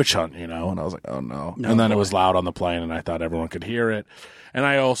 it's a witch hunt, And I was like, oh no. And then it was loud on the plane, and I thought everyone could hear it. And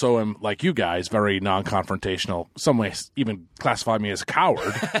I also am, like you guys, very non-confrontational. Some ways even classify me as a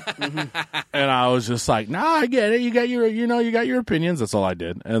coward. And I was just like, nah, I get it. You got your opinions. That's all I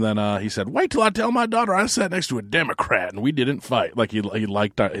did. And then he said, wait till I tell my daughter I sat next to a Democrat and we didn't fight. Like he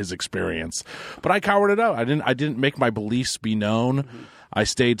liked his experience. But I cowered it out. I didn't make my beliefs be known. I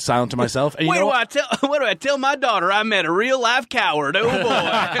stayed silent to myself. And what do I tell my daughter? I met a real life coward. Oh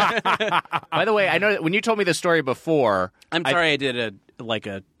boy! By the way, I know that when you told me the story before, I'm sorry I did a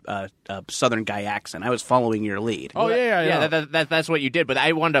Southern guy accent. I was following your lead. Oh yeah. That's what you did. But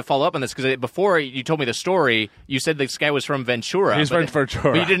I wanted to follow up on this because before you told me the story, you said this guy was from Ventura. He's from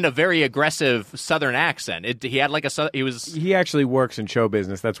Ventura. But you did in a very aggressive Southern accent. He had like He actually works in show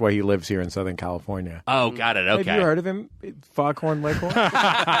business. That's why he lives here in Southern California. Oh, got it. Okay. Have you heard of him? Foghorn Leghorn?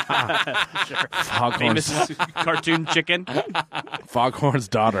 Sure. Famous cartoon chicken. Foghorn's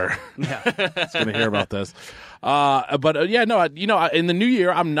daughter. Yeah. He's going to hear about this. In the new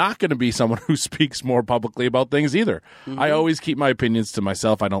year, I'm not going to be someone who speaks more publicly about things either. I always keep my opinions to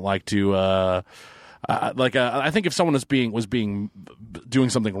myself. I don't like to, I think if someone was doing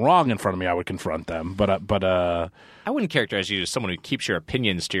something wrong in front of me, I would confront them. But I wouldn't characterize you as someone who keeps your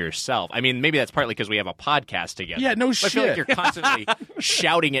opinions to yourself. I mean, maybe that's partly because we have a podcast together. Yeah, no shit. I feel like you're constantly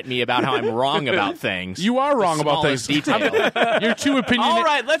shouting at me about how I'm wrong about things. You are wrong about things. Detail. You're too opinionated. All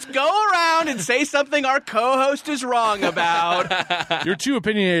right, let's go around and say something our co-host is wrong about. You're too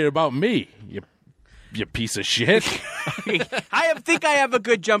opinionated about me. You piece of shit. I think I have a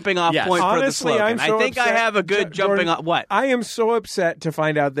good jumping off point Honestly, for the slogan. I'm so I think upset. I have a good jumping off. What? I am so upset to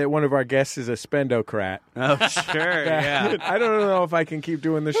find out that one of our guests is a spendocrat. Oh, sure. Yeah. I don't know if I can keep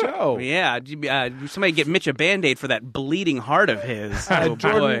doing the show. Yeah. Somebody get Mitch a Band-Aid for that bleeding heart of his. Oh,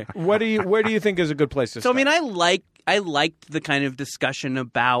 Jordan, boy. where do you think is a good place to start? So, I mean, I liked the kind of discussion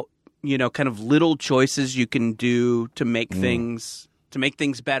about, kind of little choices you can do to make things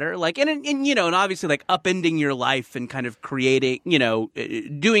better, like and obviously like upending your life and kind of creating,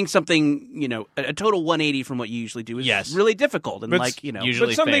 doing something, a total 180 from what you usually do is really difficult and usually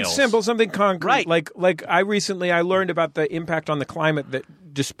but something fails. simple, something concrete, right? Like I learned about the impact on the climate that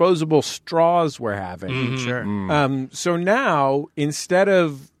disposable straws were having. Sure. So now instead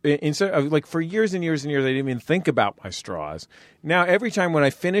of like for years and years and years, I didn't even think about my straws. Now every time when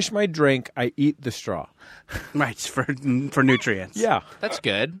I finish my drink, I eat the straw. Right, for nutrients. Yeah. That's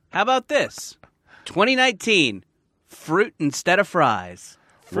good. How about this? 2019, fruit instead of fries.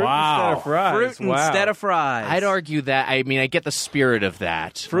 Fruit instead of fries. Fruit instead of fries. I'd argue that. I mean, I get the spirit of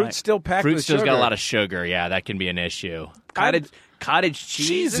that. Fruit's still packed Fruit with still's sugar. got a lot of sugar. Yeah, that can be an issue. cottage cheese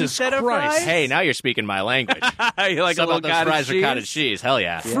Jesus instead of Christ. fries? Hey, now you're speaking my language. You like Some a of little those fries cheese? are cottage cheese. Hell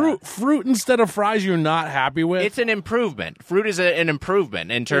yeah. Fruit instead of fries you're not happy with? It's an improvement. Fruit is an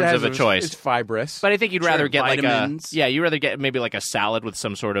improvement in terms of a choice. It's fibrous. But I think you'd rather get vitamins. you'd rather get maybe like a salad with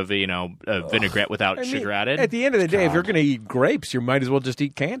some sort of a vinaigrette without sugar added. At the end of the day, if you're going to eat grapes, you might as well just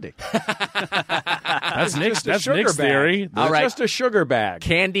eat candy. That's Nick's sugar Nick's bag. theory. All right. Just a sugar bag.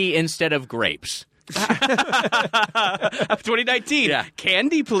 Candy instead of grapes. 2019. Yeah.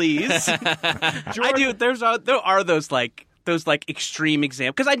 Candy, please. I do. There are those extreme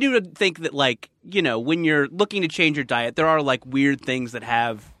examples, because I do think that when you're looking to change your diet, there are like weird things that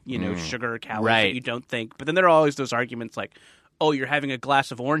have sugar or calories Right. that you don't think. But then there are always those arguments like, oh, you're having a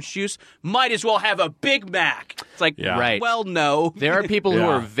glass of orange juice, might as well have a Big Mac. It's like, Yeah. Right. well, no. There are people who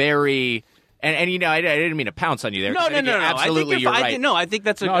Yeah. are very and I didn't mean to pounce on you there. No. Absolutely, you're right. I think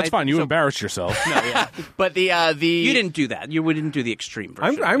that's No, it's fine. You embarrassed yourself. But the You didn't do that. You didn't do the extreme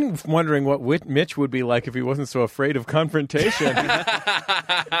version. I'm wondering what Mitch would be like if he wasn't so afraid of confrontation.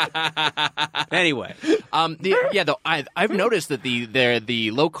 Anyway. I've noticed that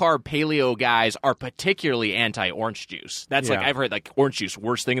the low carb paleo guys are particularly anti orange juice. That's Yeah. I've heard like orange juice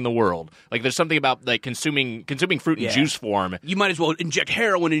worst thing in the world. Like there's something about like consuming fruit in juice form. You might as well inject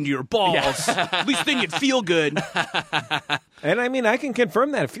heroin into your balls. At least then you'd feel good. And I mean, I can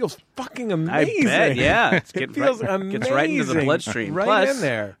confirm that. It feels fucking amazing. I bet, yeah. It feels amazing. Gets right into the bloodstream. Right Plus, in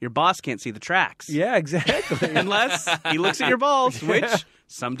there. your boss can't see the tracks. Yeah, exactly. Unless he looks at your balls, which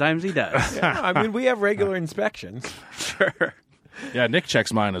sometimes he does. Yeah, I mean, we have regular inspections. Sure. Yeah, Nick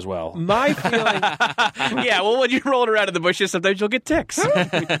checks mine as well. My feeling, Yeah, well, when you're rolling around in the bushes, sometimes you'll get ticks.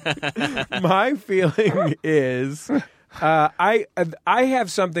 my feeling is, I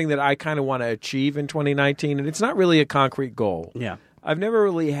have something that I kind of want to achieve in 2019, and it's not really a concrete goal. Yeah. I've never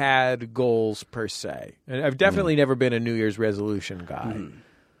really had goals per se, and I've definitely never been a New Year's resolution guy.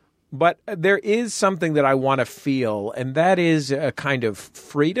 But there is something that I want to feel, and that is a kind of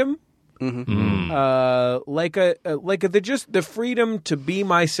freedom. Like the freedom to be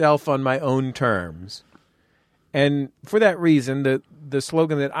myself on my own terms. And for that reason, the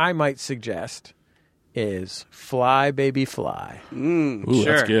slogan that I might suggest is "Fly, baby, fly." Ooh, Sure.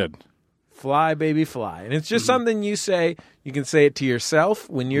 that's good. Fly, baby, fly. And it's just something you say. You can say it to yourself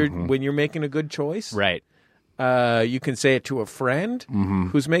when you're making a good choice. Right. You can say it to a friend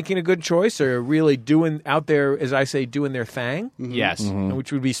who's making a good choice or really doing out there, as I say, doing their thing, Yes.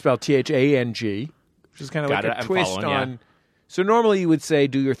 which would be spelled THANG, which is kind of Got like it. a I'm twist following, yeah. on. So normally you would say,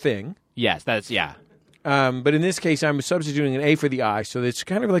 "Do your thing," Yes. That's yeah. but in this case, I'm substituting an A for the I. So it's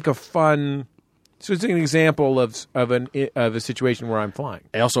kind of like a fun. So it's an example of a situation where I'm flying.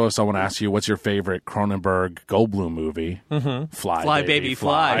 I also have someone ask you, what's your favorite Cronenberg Goldblum movie? Fly, Baby,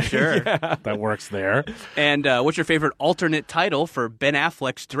 Fly. Sure. That works there. And what's your favorite alternate title for Ben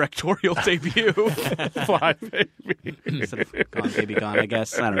Affleck's directorial debut? Fly, baby. Instead of Gone, Baby, Gone, I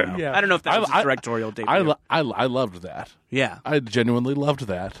guess. I don't know. Yeah. I don't know if that was his directorial debut. I loved that. Yeah. I genuinely loved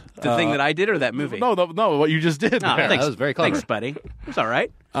that. The thing that I did or that movie? No, what you just did. Oh, there. thanks. That was very clever. Thanks, buddy. It's all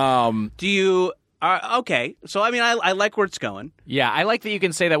right. Do you... okay, so I mean, I like where it's going. Yeah, I like that you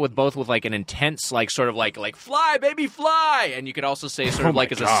can say that with like an intense, like sort of like fly, baby, fly, and you could also say sort of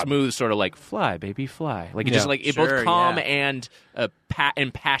like as a smooth sort of like fly, baby, fly. Like it just like it Sure, both calm yeah. and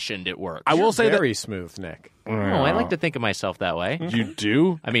impassioned. It works. I will say that. Very smooth, Nick. Oh, I like to think of myself that way. You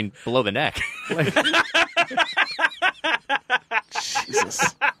do? I mean, below the neck.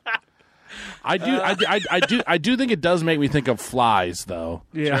 Jesus. I do think it does make me think of flies, though.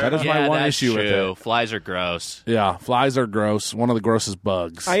 Yeah. That is my one that's issue true. with it. Flies are gross. Yeah, flies are gross. One of the grossest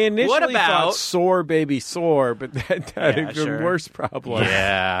bugs. I initially What about- thought "Soar, baby, soar," but that had Yeah, a sure. worse problem.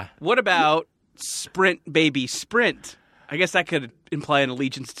 Yeah. What about Sprint, Baby, Sprint? I guess that could imply an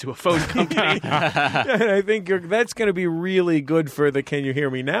allegiance to a phone company. And I think that's going to be really good for the "Can you hear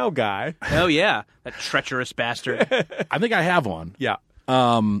me now" guy. Oh, yeah. That treacherous bastard. I think I have one. Yeah.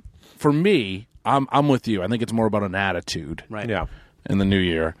 For me, I'm with you. I think it's more about an attitude. Right. Yeah. In the new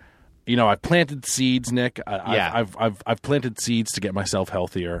year. You know, I've planted seeds, Nick. Yeah. I've planted seeds to get myself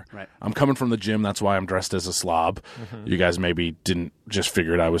healthier. Right. I'm coming from the gym. That's why I'm dressed as a slob. You guys maybe didn't just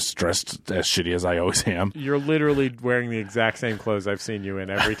figured I was dressed as shitty as I always am. You're literally wearing the exact same clothes I've seen you in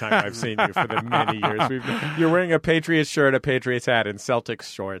every time I've seen you for the many years. You're wearing a Patriots shirt, a Patriots hat, and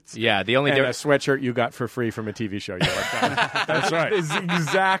Celtics shorts. Yeah, the only And a difference. sweatshirt you got for free from a TV show you worked on. That's right. It's the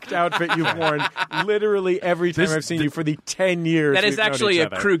exact outfit you've worn literally every time I've seen you for the 10 years. That is we've known actually each a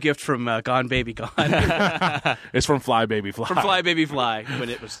other. crew gift from Gone Baby Gone. It's from Fly Baby Fly. From Fly Baby Fly, when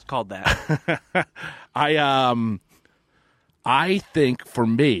it was called that. I think for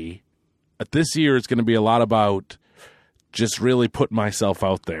me, this year is going to be a lot about just really put myself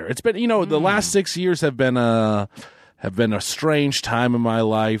out there. It's been, the last 6 years have been a strange time in my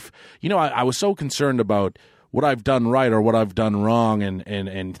life. I was so concerned about what I've done right or what I've done wrong,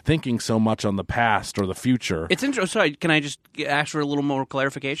 and thinking so much on the past or the future. It's interesting. Sorry, can I just ask for a little more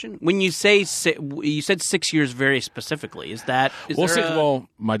clarification? When you say you said 6 years very specifically, is that well,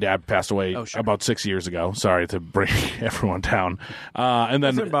 my dad passed away about 6 years ago. Sorry to bring everyone down. And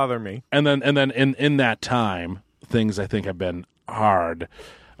then Doesn't bother me. And then in that time, things I think have been hard.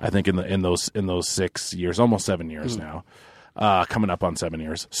 I think in those 6 years, almost 7 years now, coming up on 7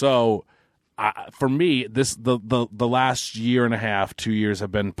 years. So. For me, the last year and a half, 2 years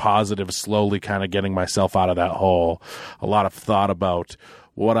have been positive, slowly kind of getting myself out of that hole. A lot of thought about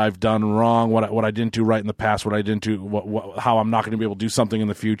what I've done wrong, what I didn't do right in the past, what I didn't do, how I'm not going to be able to do something in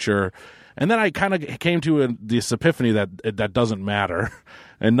the future. And then I kind of came to this epiphany that doesn't matter,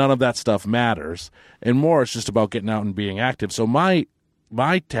 and none of that stuff matters. And more, it's just about getting out and being active. So my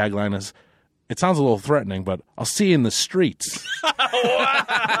tagline is, it sounds a little threatening, but I'll see you in the streets.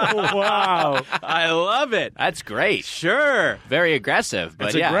 Wow. I love it. That's great. Sure. Very aggressive, but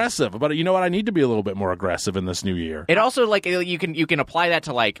It's aggressive, but you know what? I need to be a little bit more aggressive in this new year. It also you can apply that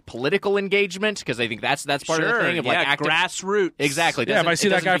to political engagement, because I think that's part of the thing of active grassroots. Exactly. Yeah, if I see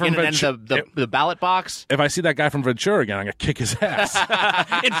that guy from the ballot box. If I see that guy from Ventura again, I'm gonna kick his ass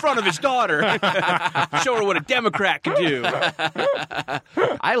in front of his daughter. Show her what a Democrat can do.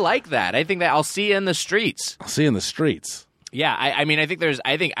 I like that. I think that I'll see you in the streets. I'll see you in the streets. Yeah, I mean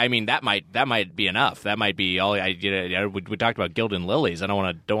that might be enough. That might be all. We talked about gilding lilies. Don't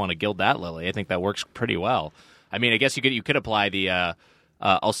want to gild that lily. I think that works pretty well. I mean, I guess you could apply the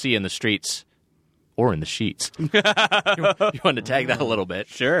I'll see you in the streets or in the sheets. You want to tag that a little bit?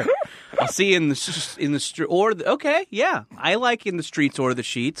 Sure. I'll see you in the street okay, yeah. I like in the streets or the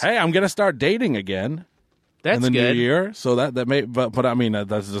sheets. Hey, I'm gonna start dating again. That's in the good. new year, so that may, but I mean that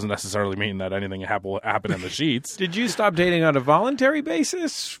doesn't necessarily mean that anything happen in the sheets. Did you stop dating on a voluntary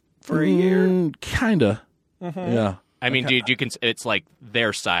basis for a year? Kinda, yeah. I mean, it's like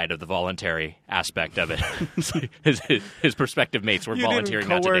their side of the voluntary aspect of it. his prospective mates were volunteering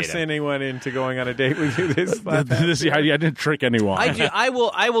not to date him. You didn't coerce anyone into going on a date with you I didn't trick anyone.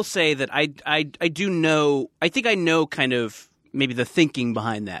 I will say that I do know. I think I know kind of. Maybe the thinking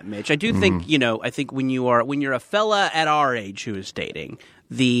behind that, Mitch. I do think, I think when you're a fella at our age who is dating,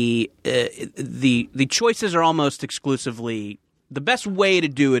 the choices are almost exclusively, the best way to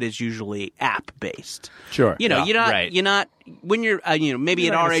do it is usually app based. Sure. You're not when you're maybe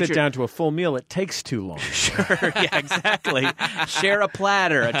you're at our age sit down to a full meal, it takes too long. Sure, yeah, exactly. Share a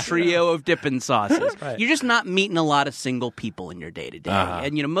platter, a trio of dipping sauces. Right. You're just not meeting a lot of single people in your day to day.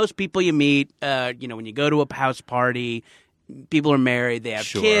 And most people you meet, when you go to a house party, people are married, they have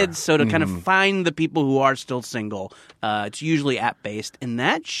kids, so to kind of find the people who are still single, it's usually app-based, and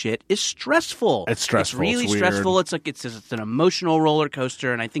that shit is stressful. It's stressful. It's really stressful. It's like it's an emotional roller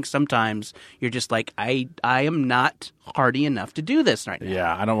coaster, and I think sometimes you're just like, I am not hardy enough to do this right now.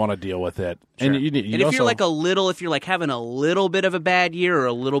 Yeah, I don't want to deal with it. Sure. And if you're having a little bit of a bad year or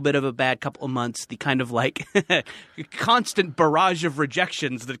a little bit of a bad couple of months, the kind of constant barrage of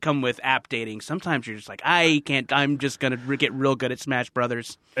rejections that come with app dating, sometimes you're just like, I can't. I'm just gonna get real good at Smash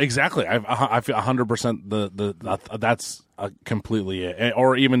Brothers. Exactly. I feel 100% that's completely it.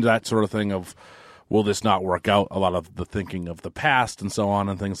 Or even that sort of thing of, will this not work out? A lot of the thinking of the past and so on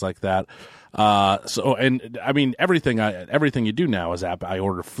and things like that. And I mean everything you do now is app. I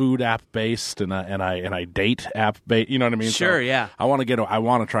order food app based and I date app based. You know what I mean? Sure. So yeah. I want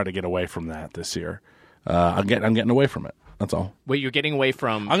to try to get away from that this year. I'm getting away from it. That's all. Wait, you're getting away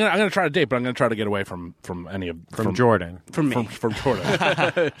from? I'm gonna try to date, but I'm gonna try to get away from Jordan. From me. From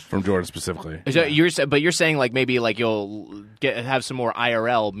Jordan. From Jordan specifically. So you're saying maybe you'll have some more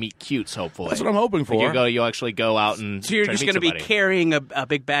IRL meet cutes. Hopefully, that's what I'm hoping for. You'll actually go out and. So you're just going to be carrying a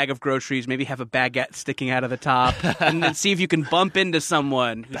big bag of groceries, maybe have a baguette sticking out of the top, and then see if you can bump into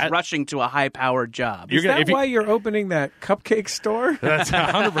someone who's rushing to a high-powered job. Is that why you're opening that cupcake store? That's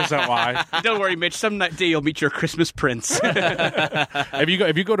 100% why. Don't worry, Mitch. Some day you'll meet your Christmas prince.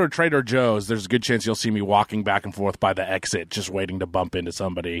 If you go to Trader Joe's, there's a good chance you'll see me walking back and forth by the exit, just waiting to bump into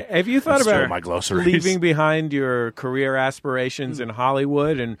somebody. Have you thought about my groceries? Leaving behind your career aspirations in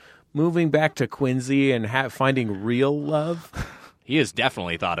Hollywood and moving back to Quincy and finding real love? He has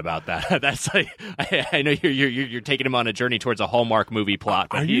definitely thought about that. That's I know you're taking him on a journey towards a Hallmark movie plot.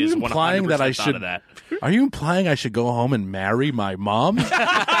 But are you implying that I should? Are you implying I should go home and marry my mom?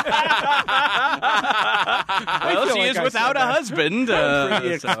 Well, she like is I without said a that. husband.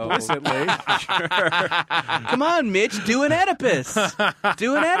 Pretty So- explicitly. Come on, Mitch, do an Oedipus.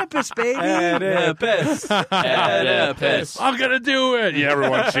 Do an Oedipus, baby. Oedipus. Oedipus. I'm gonna do it. Yeah,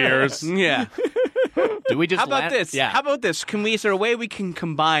 everyone cheers. Yeah. Do we just How about this? Yeah. How about this? Is there a way we can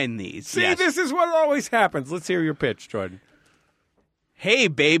combine these? See, this is what always happens. Let's hear your pitch, Jordan. Hey,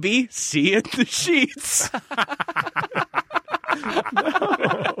 baby, see you in the sheets.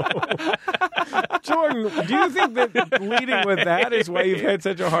 Jordan, do you think that leading with that is why you've had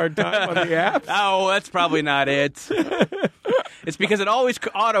such a hard time on the app? Oh, that's probably not it. It's because it always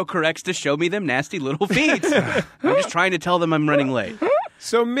autocorrects to show me them nasty little feet. I'm just trying to tell them I'm running late.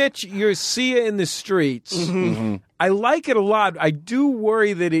 So, Mitch, you're see ya in the streets. Mm-hmm. I like it a lot. I do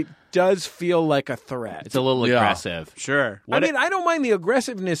worry that it does feel like a threat. It's a little Yeah. aggressive. Sure. I mean, I don't mind the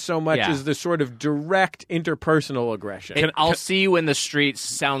aggressiveness so much Yeah. as the sort of direct interpersonal aggression. I'll see you in the streets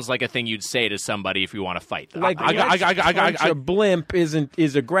sounds like a thing you'd say to somebody if you want to fight them. Like, punch a blimp is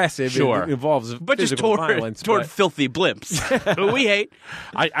aggressive. Sure. It involves But just physical toward violence. toward but- filthy blimps who we hate.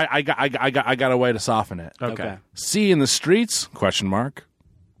 I got a way to soften it. Okay. See in the streets? Question mark.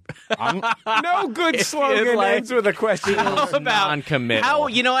 No good slogan like- ends with a question. How about non-committal. how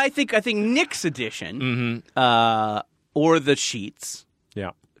I think Nick's edition or the sheets Yeah.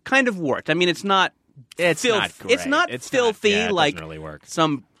 kind of worked. I mean, it's not It's filth- not great. It's not filthy yeah, it like doesn't really work.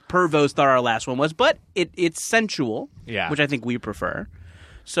 some pervos thought our last one was, but it's sensual, Yeah. which I think we prefer.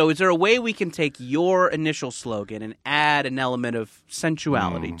 So is there a way we can take your initial slogan and add an element of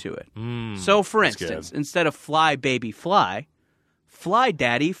sensuality to it? So, for instance, instead of fly, baby, fly, fly,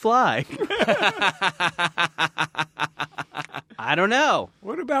 daddy, fly. I don't know.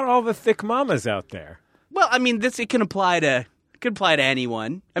 What about all the thick mamas out there? Well, I mean, it can apply to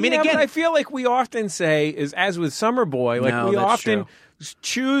anyone. I mean, Yeah, again, but I feel like we often say, as with Summer Boy, like No, we that's often true.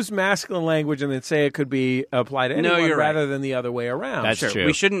 choose masculine language and then say it could be applied to No, anyone you're right. rather than the other way around. That's sure, true.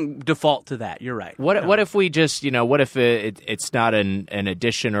 we shouldn't default to that. You're right. What if we just, what if it's not an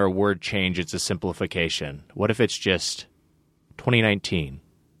addition or a word change, it's a simplification? What if it's just 2019,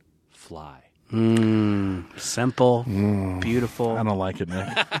 fly? Simple, beautiful. I don't like it, Nick.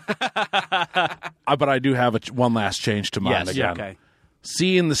 But I do have one last change to mine Yes, again. okay.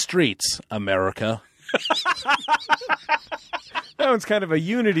 See in the streets, America. That one's kind of a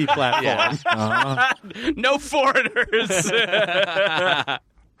unity platform. No foreigners.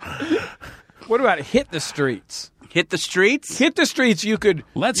 What about hit the streets? Hit the streets. Hit the streets. You could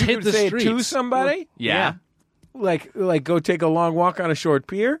Let's you hit could the say it to streets. somebody. Yeah. Like go take a long walk on a short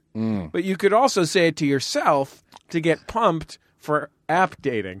pier. But you could also say it to yourself to get pumped for app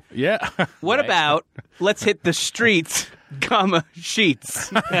dating. Yeah. What about let's hit the streets, sheets?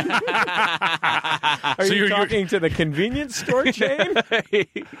 Are you you're- talking to the convenience store chain?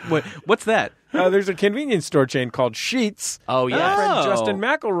 What's that? There's a convenience store chain called Sheets. Oh, My yeah. friend Oh. Justin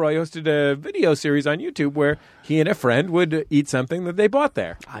McElroy hosted a video series on YouTube where he and a friend would eat something that they bought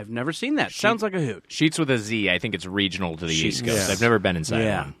there. I've never seen that. Sounds like a hoot. Sheets with a Z. I think it's regional to the East Coast. Yes. I've never been inside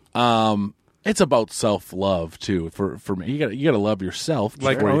Yeah. one. It's about self-love too. For me, you gotta love yourself.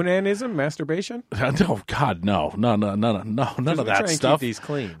 Like before you- onanism, masturbation? No, God, no, none of we try that and stuff. keep these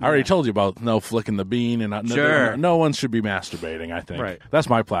clean. I already told you about no flicking the bean, and Sure. no one should be masturbating. I think Right. that's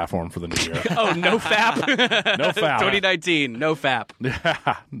my platform for the new year. Oh, no fap. No fap, 2019, no fap.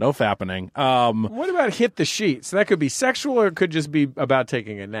 no fappening. What about hit the sheets? That could be sexual or it could just be about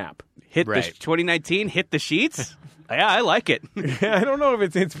taking a nap. Hit Right. 2019. Hit the sheets. Yeah, I like it. I don't know if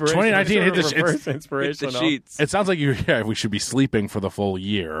it's inspirational. 2019 hit the It's sheets. reverse Hit the inspirational. sheets. It sounds like we should be sleeping for the full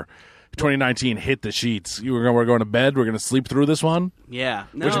year. 2019 hit the sheets. We're going to bed. We're going to sleep through this one. Yeah.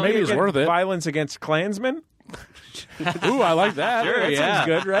 No, Which maybe You is get worth it. Violence against Klansmen? Ooh, I like that. Sure, That yeah. sounds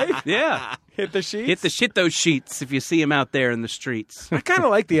good, right? Yeah. Hit the sheets? Hit those sheets if you see them out there in the streets. I kind of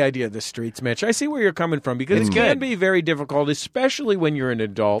like the idea of the streets, Mitch. I see where you're coming from because it can be very difficult, especially when you're an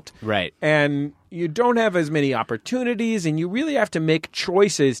adult. Right. And you don't have as many opportunities, and you really have to make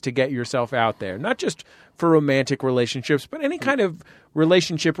choices to get yourself out there. Not just for romantic relationships, but any kind of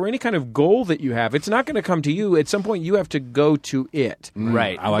relationship or any kind of goal that you have. It's not going to come to you. At some point, you have to go to it.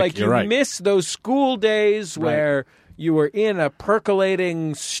 Right. I like you you're right. miss those school days where you were in a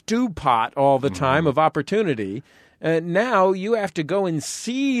percolating stew pot all the time of opportunity. Now you have to go and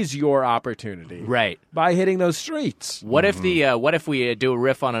seize your opportunity Right. by hitting those streets. What if what if we do a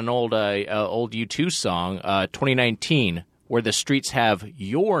riff on an old U2 song, 2019, where the streets have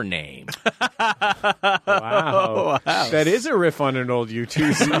your name? Wow. That is a riff on an old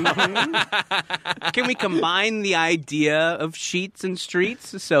U2 song. Can we combine the idea of sheets and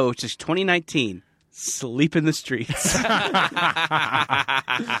streets? So it's just 2019. Sleep in the streets.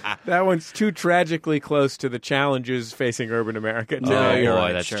 That one's too tragically close to the challenges facing urban America today. No, you're boy,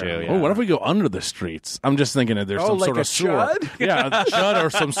 right, that's sure. true. Yeah. Oh, what if we go under the streets? I'm just thinking that there's some like sort a of sewer. chud? Yeah, a chud or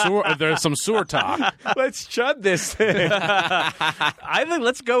some sewer. There's some sewer talk. Let's chud this thing. I think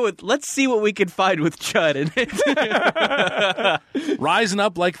let's see what we can find with Chud in it. Rising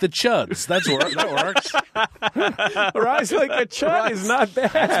up like the chuds. That works. Rise like a chud is not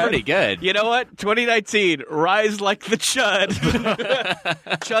bad. That's pretty good. You know what? 2019, rise like the Chud.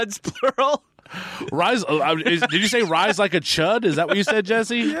 Chud's plural. Rise. Did you say rise like a chud? Is that what you said,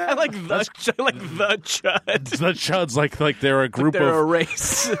 Jesse? I like the Chud. The chuds like they're a group They're a of.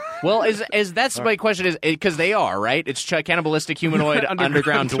 race. Well, is that's my question is because they are right. It's cannibalistic humanoid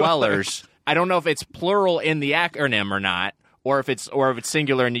underground dwellers. I don't know if it's plural in the acronym or not, or if it's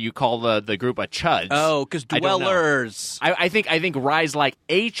singular and you call the group a chuds. Oh, because I don't know. dwellers. I think rise like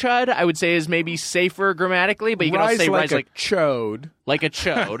a chud I would say is maybe safer grammatically, but you can also Rise say like rise a like chode. a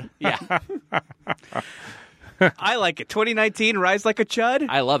chode. Yeah, I like it. 2019, rise like a Chud.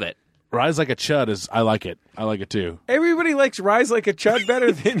 I love it. Rise like a chud is. I like it. I like it too. Everybody likes Rise Like a Chud better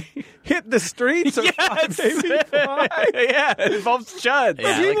than Hit the Streets or Yes! Baby Fly. Yeah, it involves Chuds.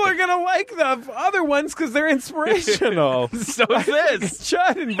 Yeah. I People like are going to like the other ones because they're inspirational. So is this.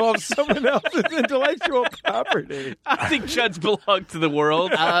 Chud involves someone else's intellectual property. I think Chuds belong to the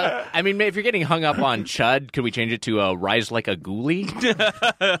world. I mean, if you're getting hung up on chud, could we change it to rise like a ghoulie?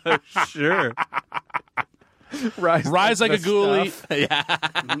 Sure. Rise Like a the ghoulie.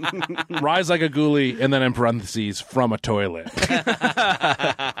 stuff. Rise like a ghoulie, and then in parentheses from a toilet.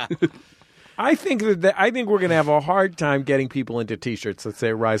 I think I think we're going to have a hard time getting people into T-shirts that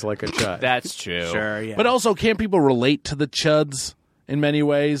say "Rise Like a Chud." That's true. Sure, yeah. But also, can't people relate to the chuds in many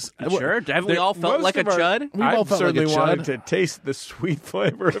ways? Sure. Haven't we all felt Most like a of our- Chud? We've all I've felt like a certainly wanted chud. to taste the sweet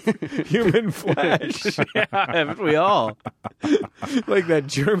flavor of human flesh, Yeah, haven't we all? like that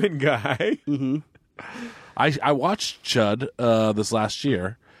German guy. I watched Chud this last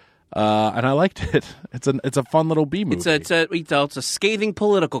year, and I liked it. It's a fun little B movie. It's a scathing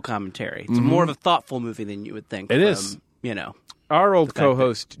political commentary. It's more of a thoughtful movie than you would think. It from, is. You know. Our old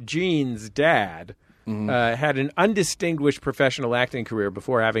co-host Gene's dad had an undistinguished professional acting career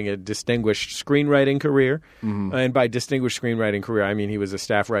before having a distinguished screenwriting career. And by distinguished screenwriting career, I mean he was a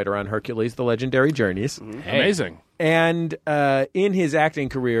staff writer on Hercules: The Legendary Journeys. amazing. And in his acting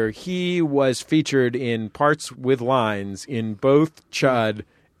career, he was featured in parts with lines in both Chud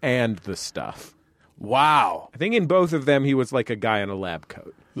and The Stuff. Wow, I think in both of them, he was like a guy in a lab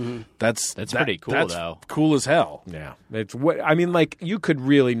coat. that's pretty cool, that's though. Cool as hell. Yeah, it's what I mean. Like you could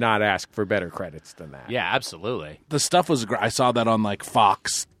really not ask for better credits than that. Yeah, absolutely. The stuff was great. I saw that on like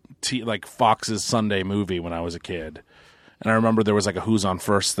Fox's Sunday movie when I was a kid. And I remember there was like a Who's on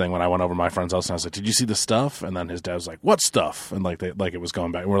First thing when I went over to my friend's house and I was like, "Did you see the stuff?" And then his dad was like, "What stuff?" And like it was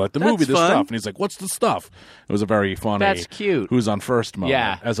going back. And we're like, "The movie, the fun. stuff." And he's like, "What's the stuff?" It was a very funny. That's cute. Who's on First moment.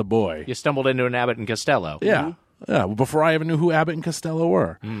 Yeah. As a boy. You stumbled into an Abbott and Costello. Yeah. Yeah, before I even knew who Abbott and Costello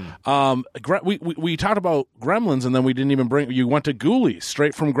were. We talked about Gremlins, and then we didn't even bring. You went to Ghoulies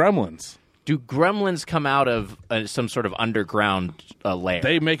straight from Gremlins. Do gremlins come out of some sort of underground lair?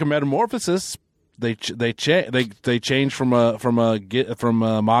 They make a metamorphosis. They change from a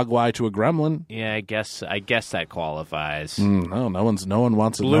mogwai to a gremlin. Yeah, I guess that qualifies. No one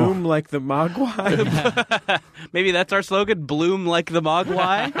wants to Bloom know. like the Mogwai. Maybe that's our slogan, bloom like the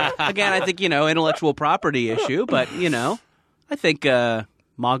Mogwai. Again, I think, intellectual property issue, but, I think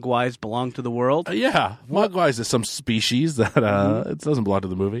Mogwais belong to the world. Yeah, mogwais is some species that it doesn't belong to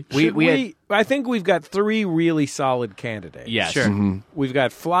the movie. I think we've got three really solid candidates. Yes. Sure. We've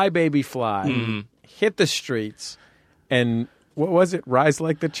got Fly Baby Fly, Hit the Streets, and what was it? Rise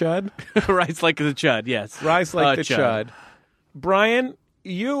Like the Chud? Rise like the Chud, yes. Rise Like the Chud. Brian,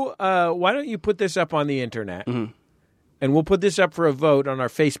 you why don't you put this up on the internet, and we'll put this up for a vote on our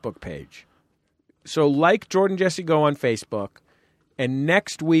Facebook page. So like Jordan Jesse Go on Facebook, and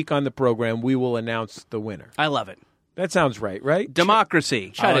next week on the program, we will announce the winner. I love it. That sounds right?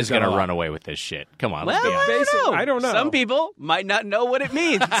 Democracy. Chud is going to run away with this shit. Come on. Well, let's be honest. I don't know. Some people might not know what it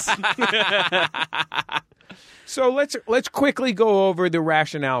means. So let's quickly go over the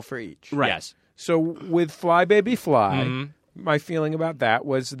rationale for each. Right. Yes. So with Fly Baby Fly, my feeling about that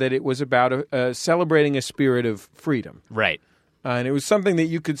was that it was about celebrating a spirit of freedom. Right. And it was something that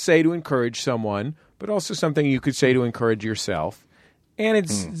you could say to encourage someone, but also something you could say to encourage yourself. And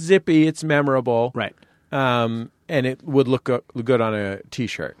it's zippy, it's memorable. Right. And and it would look good on a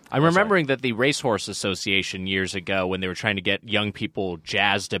T-shirt. I'm remembering that the Racehorse Association years ago, when they were trying to get young people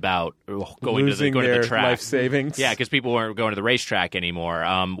jazzed about going to Losing the track, life savings. yeah, because people weren't going to the racetrack anymore.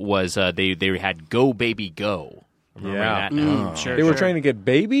 Was they had Go Baby Go? Remember that? Sure, They were trying to get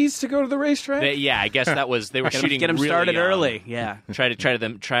babies to go to the racetrack? I guess that was they were shooting. Get them really started young. early. Yeah. Try kind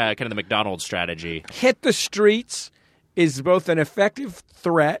of the McDonald's strategy. Hit the Streets is both an effective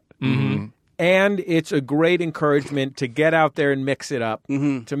threat and it's a great encouragement to get out there and mix it up,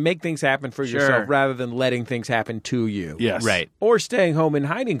 to make things happen for yourself rather than letting things happen to you. Yes. Right. Or staying home and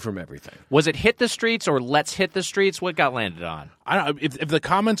hiding from everything. Was it Hit the Streets or Let's Hit the Streets? What got landed on? I don't. If the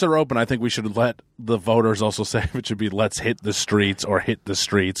comments are open, I think we should let the voters also say if it should be "Let's hit the streets" or "Hit the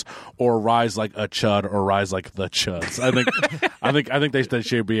streets" or "Rise like a chud" or "Rise like the chuds." I think they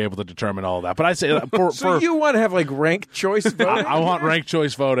should be able to determine all of that. But I say So you want to have like ranked choice voting? I want ranked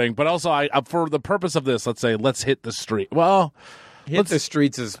choice voting, but also I for the purpose of this, let's say let's hit the street. Well, Hit the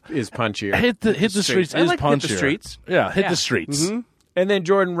Streets is punchier. hit the streets I is like Hit the punchier. Streets. Yeah, hit the streets. And then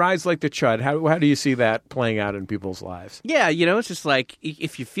Jordan, Rise like the chud. How do you see that playing out in people's lives? Yeah, it's just like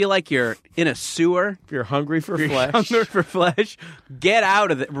if you feel like you're in a sewer, If you're hungry for you're flesh. hungry for flesh, get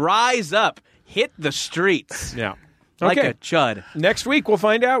out of it. Rise up. Hit the streets. Yeah. Like Okay. a chud. Next week we'll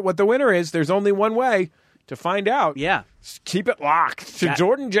find out what the winner is. There's only one way to find out. Yeah. Keep it locked to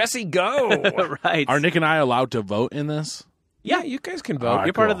Jordan Jesse Go. Right. Are Nick and I allowed to vote in this? Yeah, you guys can vote. All right,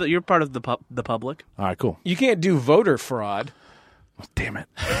 You're part cool. of the public. All right, cool. You can't do voter fraud. Damn it.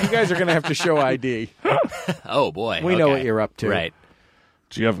 You guys are going to have to show ID. Oh boy, We know okay. what you're up to. Right.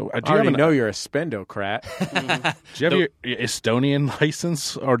 Do you have? I already know you're a spendocrat. Do you have your Estonian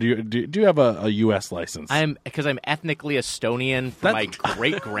license, or do you have a U.S. license? I'm ethnically Estonian from my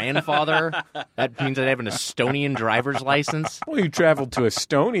great grandfather. That means I have an Estonian driver's license. Well, you traveled to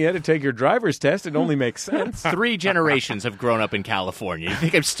Estonia to take your driver's test. It only makes sense. 3 generations have grown up in California. You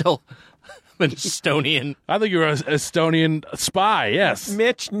think I'm still an Estonian? I think you're an Estonian spy. Yes.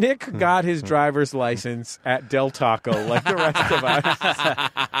 Nick got his driver's license at Del Taco like the rest of us.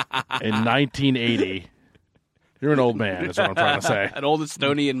 In 1980. You're an old man, is what I'm trying to say. An old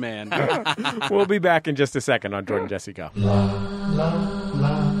Estonian man. We'll be back in just a second on Jordan Jesse Go.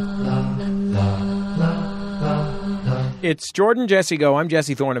 It's Jordan Jesse Go. I'm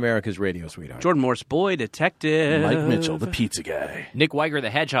Jesse Thorne, America's radio sweetheart. Jordan Morse, boy detective. Mike Mitchell, the pizza guy. Nick Wiger the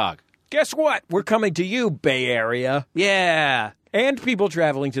Hedgehog. Guess what? We're coming to you, Bay Area. Yeah. And people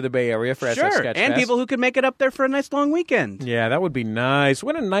traveling to the Bay Area for SF Sure. Sketchfest. And people who can make it up there for a nice long weekend. Yeah, that would be nice.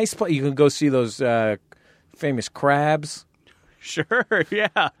 What a nice place. You can go see those famous crabs. Sure.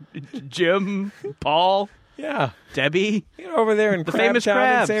 Yeah. Jim, Paul, Yeah. Debbie. You know, over there in The Crab famous Town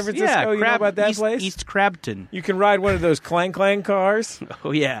crabs. in San Francisco. Yeah, You know about that East, place? East Crabton. You can ride one of those clang clang cars.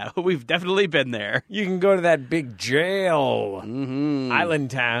 Oh, yeah. We've definitely been there. You can go to that big jail.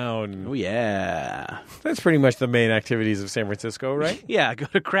 Island Town. Oh, yeah. That's pretty much the main activities of San Francisco, right? Yeah, go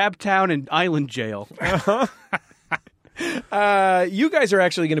to Crabtown and Island Jail. You guys are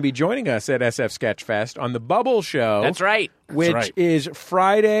actually going to be joining us at SF Sketchfest on the Bubble Show. That's right. Which right. is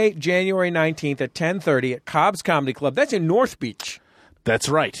Friday, January 19th at 10:30 at Cobb's Comedy Club. That's in North Beach. That's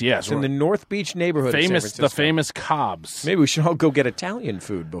right. Yes. It's in the North Beach neighborhood of San Francisco. The famous Cobbs. Maybe we should all go get Italian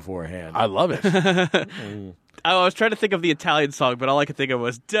food beforehand. I love it. Oh, I was trying to think of the Italian song, but all I could think of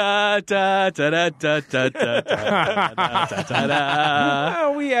was da da da da da da da da da da.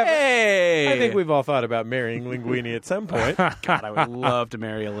 Oh, we have. Hey, I think we've all thought about marrying Linguini at some point. God, I would love to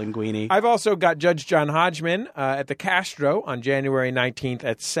marry a linguini. I've also got Judge John Hodgman at the Castro on January 19th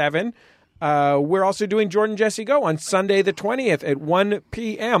at 7. We're also doing Jordan Jesse Go on Sunday the 20th at 1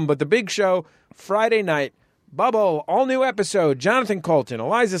 p.m. But the big show, Friday night, Bubble, all-new episode, Jonathan Colton,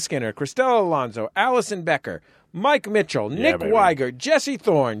 Eliza Skinner, Christella Alonso, Allison Becker, Mike Mitchell, Nick baby. Wiger, Jesse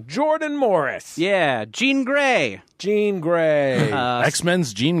Thorne, Jordan Morris, Yeah, Jean Grey. Gene Gray.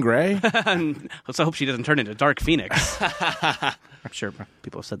 X-Men's Jean Grey. Let's hope she doesn't turn into Dark Phoenix. I'm sure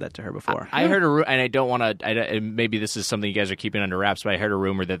people have said that to her before. I heard and I don't want to. Maybe this is something you guys are keeping under wraps, but I heard a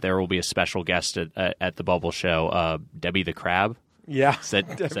rumor that there will be a special guest at the Bubble Show, Debbie the Crab. Yeah. Is that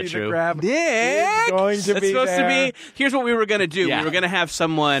Debbie the true? Crab Nick! is going to It's be supposed there. to be. Here's what we were going to do. Yeah. We were going to have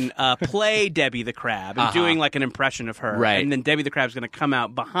someone play Debbie the Crab and doing like an impression of her. Right. And then Debbie the Crab's going to come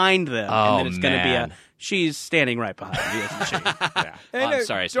out behind them. Oh, and then it's going to be a man. She's standing right behind me, isn't she? And I'm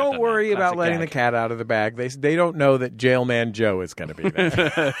sorry I stepped on don't worry that. about Classic letting gag. the cat out of the bag. They don't know that Jailman Joe is going to be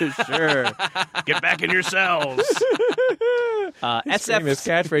there. Sure. Get back in your cells. Famous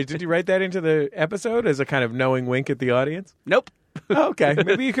catchphrase. Did you write that into the episode as a kind of knowing wink at the audience? Nope. Okay,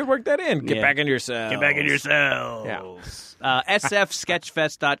 maybe you could work that in. Get Yeah. back into your cell. Get back in your cells. Yeah.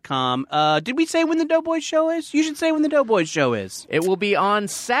 sfsketchfest.com. Did we say when the Doughboys show is? You should say when the Doughboys show is. It will be on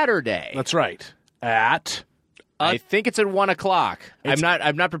Saturday. That's right. At I think it's at 1 o'clock. I'm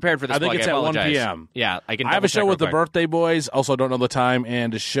not prepared for this. I think plug. it's at 1 apologize. p.m. Yeah, I can. I have a show double-check with the real quick. Birthday Boys. Also, don't know the time,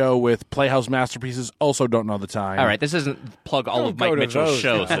 and a show with Playhouse Masterpieces. Also, don't know the time. All right, this isn't plug all Don't of Mike go to Mitchell's those,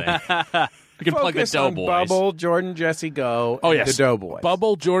 shows. Then. You can plug the Focus on Doughboys. Bubble, Jordan, Jesse Go, Oh and yes, the Doughboys.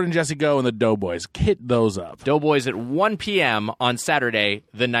 Bubble, Jordan, Jesse Go, and the Doughboys. Hit those up. Doughboys at 1 p.m. on Saturday,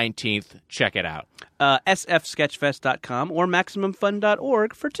 the 19th. Check it out. sfsketchfest.com or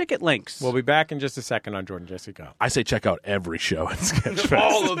MaximumFun.org for ticket links. We'll be back in just a second on Jordan, Jesse Go. I say check out every show at Sketchfest.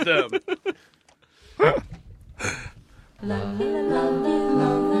 all of them.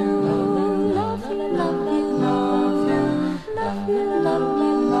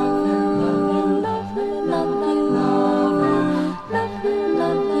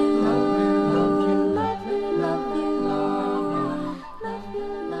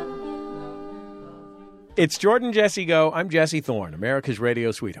 It's Jordan, Jesse Go. I'm Jesse Thorne, America's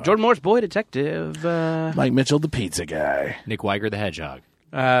radio sweetheart. Jordan Moore's boy detective. Mike Mitchell, the pizza guy. Nick Wiger, the Hedgehog.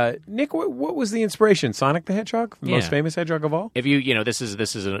 Nick, what was the inspiration? Sonic the Hedgehog, the most famous hedgehog of all? If you this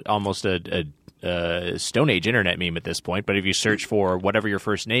is almost a Stone Age internet meme at this point. But if you search for whatever your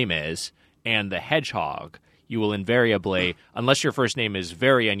first name is and the Hedgehog, you will invariably, unless your first name is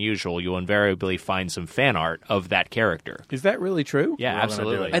very unusual, you'll invariably find some fan art of that character. Is that really true? Yeah, We're gonna do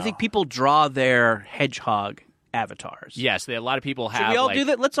absolutely. it. I think people draw their hedgehog avatars. Yes, a lot of people have. Should we all do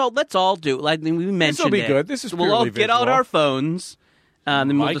that? Let's all do it. Like we mentioned, be it. good. This is we'll all purely get out visual. our phones, then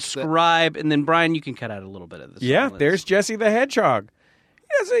we'll Mike, describe, and then Brian, you can cut out a little bit of this. Yeah, silence. there's Jesse the Hedgehog.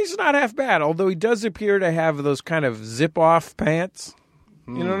 He's not half bad, although he does appear to have those kind of zip-off pants.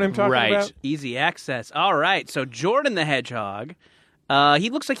 You know what I'm talking Right. about? easy access. All right, so Jordan the Hedgehog, he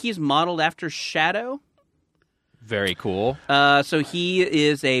looks like he's modeled after Shadow. Very cool. So he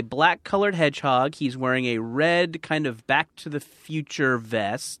is a black-colored hedgehog. He's wearing a red kind of Back to the Future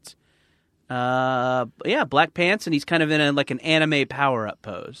vest. Black pants, and he's kind of in an anime power-up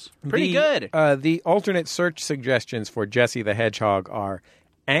pose. Pretty good. The alternate search suggestions for Jesse the Hedgehog are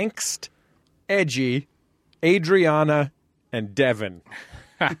Angst, Edgy, Adriana, and Devin.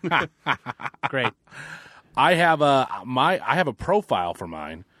 Great. I have a profile for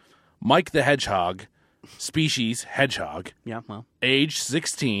mine. Mike the Hedgehog, species hedgehog, Yeah, well. age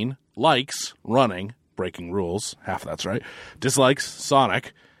 16, likes running, breaking rules, half that's right. Dislikes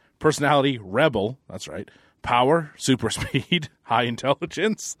Sonic, personality rebel, that's right. Power, super speed, high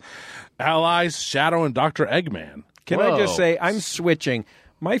intelligence. Allies, Shadow and Dr. Eggman. Can I just Whoa. say, I'm switching.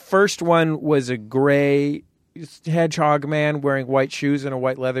 My first one was a gray hedgehog man wearing white shoes and a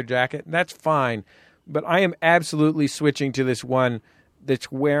white leather jacket. That's fine. But I am absolutely switching to this one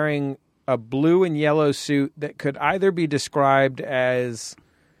that's wearing a blue and yellow suit that could either be described as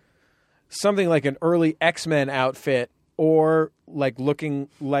something like an early X-Men outfit or like looking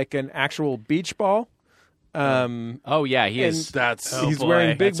like an actual beach ball. Oh yeah, he is. That's He's boy.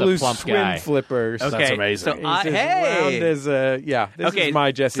 wearing big That's a blue plump swim guy. flippers. Okay. That's amazing. So, He's as round as this is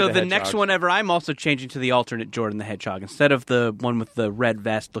my Jesse so the the Hedgehog. next one ever, I'm also changing to the alternate Jordan the Hedgehog. Instead of the one with the red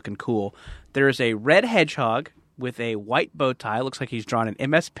vest looking cool, there is a red hedgehog with a white bow tie. Looks like he's drawn in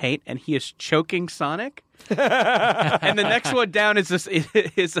MS Paint, and he is choking Sonic. And the next one down is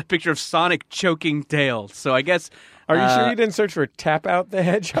a picture of Sonic choking Tails. So I guess... Are you sure you didn't search for Tap Out the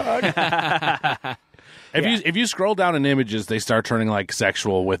Hedgehog? If you scroll down in images, they start turning like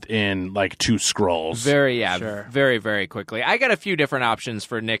sexual within like 2 scrolls. Very, Sure. very, very quickly. I got a few different options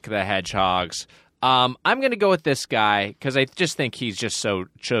for Nick the Hedgehogs. I'm going to go with this guy because I just think he's just so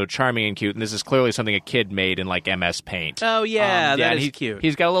charming and cute, and this is clearly something a kid made in like MS Paint. Oh, yeah, that and is cute.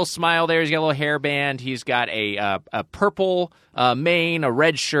 He's got a little smile there. He's got a little hairband. He's got a purple mane, a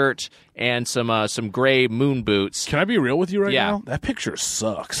red shirt, and some gray moon boots. Can I be real with you right Yeah. now? That picture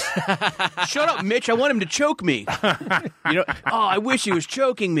sucks. Shut up, Mitch. I want him to choke me. You know, I wish he was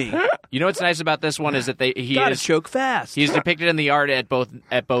choking me. you know what's nice about this one is that he Gotta is choke fast. He's depicted in the art at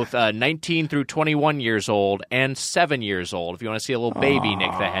both 19 through 21 years old and 7 years old. If you want to see a little baby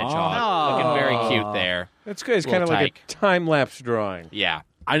Nick the Hedgehog, looking very cute there. That's good. It's Little kind of like tyke. a time-lapse drawing. Yeah,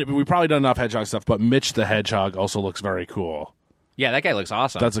 We've probably done enough hedgehog stuff, but Mitch the Hedgehog also looks very cool. Yeah, that guy looks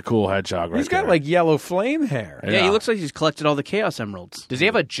awesome. That's a cool hedgehog right He's got there. like yellow flame hair. Yeah, he looks like he's collected all the Chaos Emeralds. Does he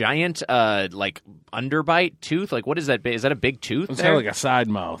have a giant, like, underbite tooth? Like, what is that? Is that a big tooth? It's there? kind of like a side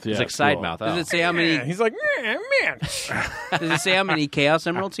mouth. Yeah, It's like it's side cool. mouth. Does Oh. it say how many? He's like, man. Does it say how many Chaos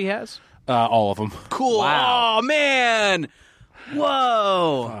Emeralds he has? All of them. Cool. Wow. Oh man.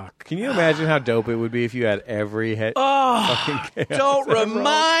 Whoa. Can you imagine how dope it would be if you had every head? Oh, Chaos don't Emerald?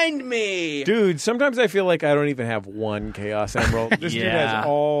 remind me. Dude, sometimes I feel like I don't even have one Chaos Emerald. This dude Yeah. has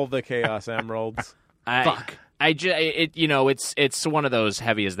all the Chaos Emeralds. Fuck. It's one of those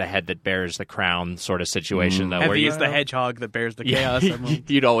heavy as the head that bears the crown sort of situation, though. where Heavy you, is the hedgehog that bears the Chaos Emerald.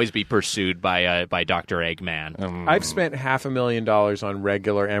 you'd always be pursued by Dr. Eggman. I've spent $500,000 on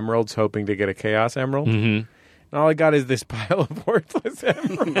regular emeralds hoping to get a Chaos Emerald. Mm-hmm. And all I got is this pile of worthless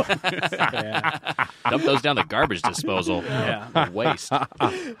emeralds. Dump those down the garbage disposal. Yeah. Waste.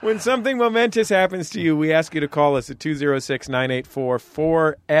 When something momentous happens to you, we ask you to call us at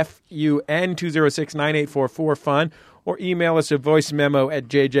 206-984-4FUN, 206-984-4FUN, or email us a voice memo at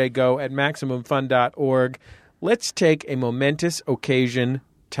jjgo@maximumfun.org. Let's take a momentous occasion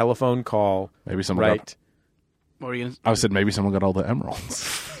telephone call. Maybe someone right What were you gonna I said maybe someone got all the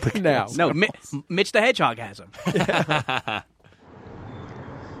emeralds. now. No, Mitch the Hedgehog has him.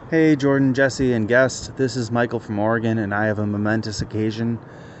 Hey, Jordan, Jesse, and guest. This is Michael from Oregon, and I have a momentous occasion.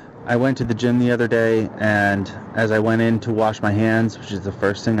 I went to the gym the other day, and as I went in to wash my hands, which is the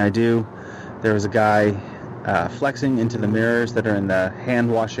first thing I do, there was a guy flexing into the mirrors that are in the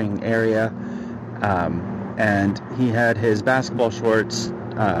hand washing area, and he had his basketball shorts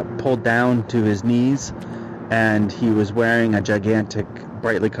pulled down to his knees, and he was wearing a gigantic,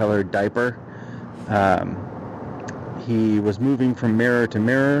 brightly colored diaper. He was moving from mirror to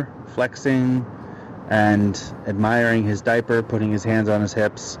mirror, flexing and admiring his diaper, putting his hands on his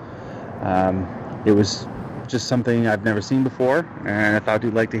hips. It was just something I've never seen before, and I thought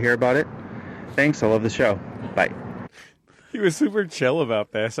you'd like to hear about it. Thanks, I love the show. Bye. He was super chill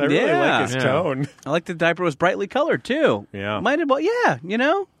about this. I really Yeah. like his tone. I like the diaper was brightly colored too. Yeah. Might as well. Yeah, you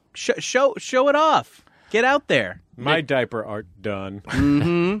know, show it off. Get out there. My diaper art done.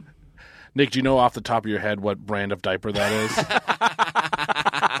 Mm-hmm. Nick, do you know off the top of your head what brand of diaper that is?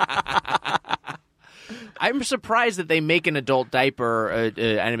 I'm surprised that they make an adult diaper,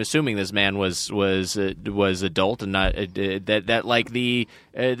 and I'm assuming this man was adult and not that like that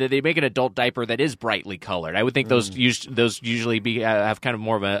they make an adult diaper that is brightly colored. I would think those usually have kind of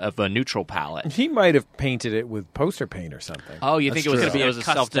more of a neutral palette. He might have painted it with poster paint or something. Oh, you think it was Gonna be a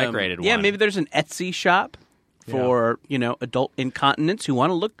self-decorated one? Yeah, maybe there's an Etsy shop for adult incontinents who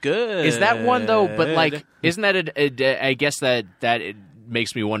want to look good. Is that one though? But like, isn't that I guess that it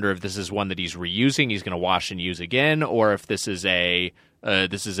makes me wonder if this is one that he's reusing, he's going to wash and use again, or if this is a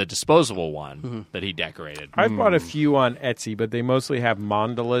disposable one that he decorated. I've bought a few on Etsy, but they mostly have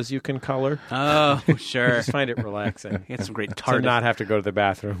mandalas you can color. Oh, I sure. just find it relaxing. Get some great to TARDIS. not have to go to the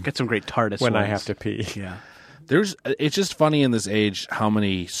bathroom Get some great TARDIS when I ones. have to pee. Yeah. It's just funny in this age how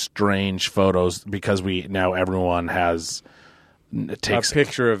many strange photos, because everyone has takes a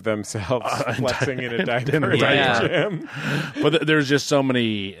picture of themselves flexing in a diaper in Yeah. the gym. But there's just so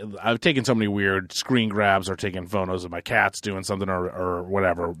many. I've taken so many weird screen grabs or taken photos of my cats doing something or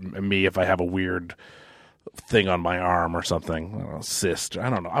whatever. Me, if I have a weird thing on my arm or something, I don't know, cyst. I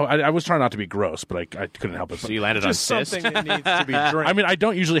don't know. I was trying not to be gross, but I couldn't help it. So you landed Just on cyst. something that needs to be drank. I mean, I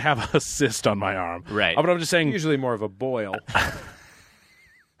don't usually have a cyst on my arm, Right. But I'm just saying, Usually more of a boil.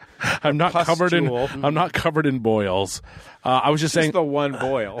 I'm not covered in. pustule. I'm not covered in boils. I was just saying, Just the one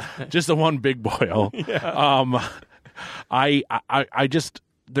boil. just the one big boil. I just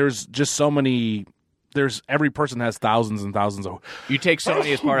there's just so many. Every person has thousands and thousands of. You take so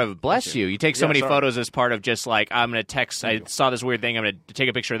many as part of bless you. You take so many photos as part of just like I'm going to text. I saw this weird thing. I'm going to take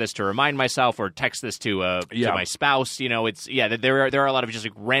a picture of this to remind myself, or text this to my spouse. You know, it's there are a lot of just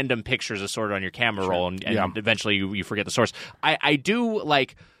like random pictures assorted on your camera roll, and eventually you forget the source. I do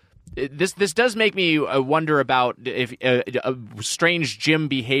like. This does make me wonder about if strange gym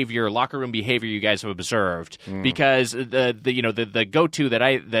behavior, locker room behavior you guys have observed, because the go-to that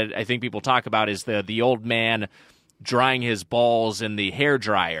I think people talk about is the old man drying his balls in the hair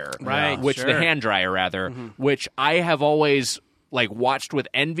dryer, Right, the hand dryer rather, which I have always like watched with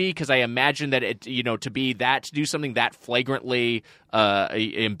envy, because I imagine that it to do something that flagrantly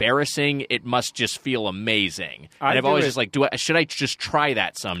embarrassing, it must just feel amazing. And I've always just like, should I just try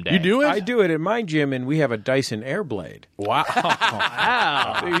that someday? You do it? I do it at my gym, and we have a Dyson Airblade. Wow.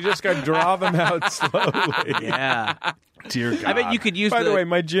 So you just got to draw them out slowly. Yeah. Dear God. I bet you could use By the way,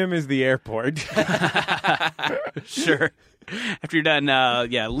 my gym is the airport. Sure. After you're done,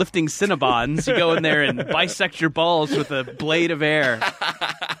 lifting Cinnabons, you go in there and bisect your balls with a blade of air.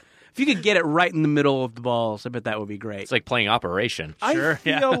 If you could get it right in the middle of the balls, I bet that would be great. It's like playing Operation. I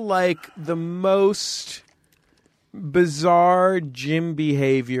feel like the most bizarre gym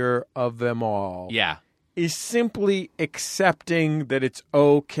behavior of them all is simply accepting that it's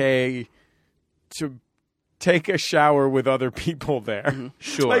okay to take a shower with other people there. Mm-hmm.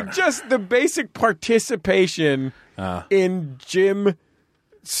 Sure. Like just the basic participation in gym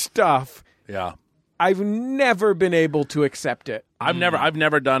stuff. Yeah. I've never been able to accept it. I've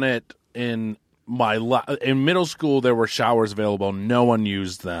never done it in in middle school. There were showers available. No one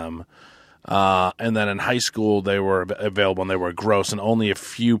used them. And then in high school, they were available and they were gross, and only a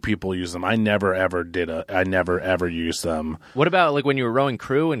few people used them. I never ever used them. What about like when you were rowing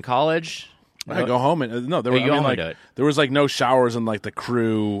crew in college? I go home and no, there was like no showers in like the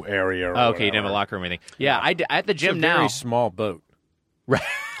crew area. Or okay, you didn't have a locker room or anything. Yeah, I at the gym it's a now. very small boat. Right.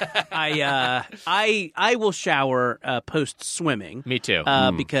 I will shower post swimming. Me too.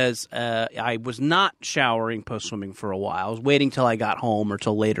 Because I was not showering post swimming for a while. I was waiting till I got home or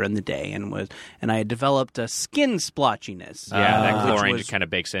till later in the day, and I had developed a skin splotchiness. That chlorine was kind of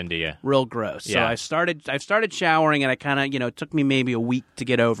bakes into you. real gross. Yeah. So I've started showering, and I kind of it took me maybe a week to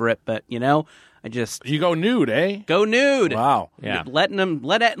get over it, but I just You go nude, eh? go nude. Wow. Yeah.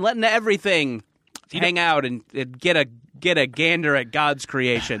 letting everything hang out and get a gander at God's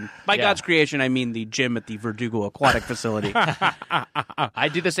creation. By God's creation, I mean the gym at the Verdugo Aquatic Facility. I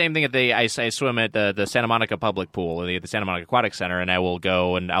do the same thing at I swim at the Santa Monica Public Pool, the Santa Monica Aquatic Center, and I will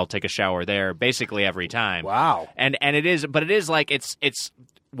go and I'll take a shower there basically every time. Wow. And it is like it's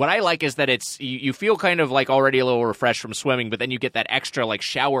what I like is that you feel kind of like already a little refreshed from swimming, but then you get that extra like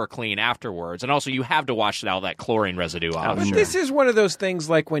shower clean afterwards, and also you have to wash all that chlorine residue off. But this is one of those things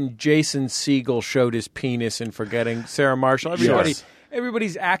like when Jason Segel showed his penis in Forgetting Sarah Marshall.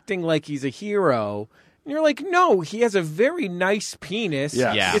 Everybody's acting like he's a hero. And you're like, no, he has a very nice penis.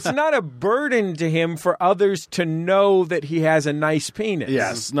 Yes. Yeah. It's not a burden to him for others to know that he has a nice penis.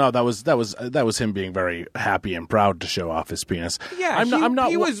 Yes, no, that was him being very happy and proud to show off his penis. Yeah, I'm not.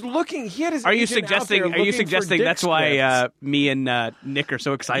 He was looking. He had his. Are you agent out suggesting? there Are you looking for suggesting dick that's why scripts. me and Nick are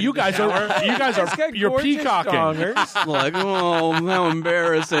so excited? You guys to shower? are. You're Gorgeous peacocking. dongers. Like, oh, how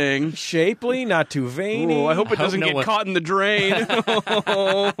embarrassing! Shapely, not too veiny. Oh, I hope it doesn't no get one- caught in the drain.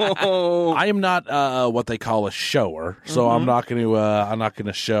 I am not what they call a shower, so I'm not going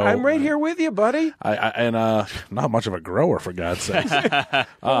to show. I'm right here with you, buddy. And not much of a grower, for God's sake. But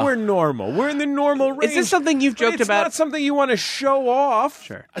we're normal. We're in the normal range. Is this something you've But joked it's about? not something you want to show off.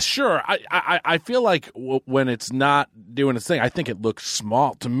 Sure. I feel like when it's not doing its thing, I think it looks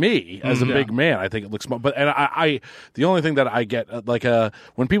small to me as a big man. I think it looks small. But I the only thing that I get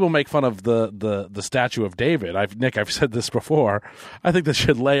when people make fun of the statue of David, Nick, I've said this before. I think they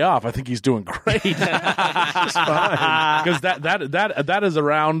should lay off. I think he's doing great. Because that is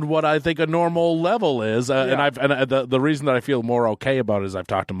around what I think a normal level is, the reason that I feel more okay about it is I've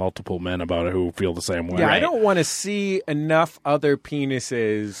talked to multiple men about it who feel the same way. Yeah, I don't want to see enough other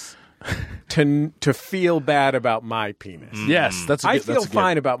penises to feel bad about my penis. Yes, that's. I feel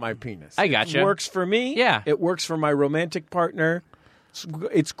fine about my penis. I gotcha. It works for me. Yeah. It works for my romantic partner.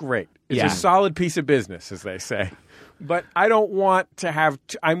 It's great. It's Yeah. a solid piece of business, as they say. But I don't want to have.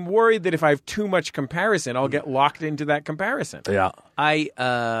 I'm worried that if I have too much comparison, I'll get locked into that comparison. Yeah. I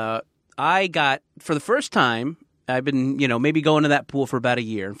got for the first time. I've been, maybe going to that pool for about a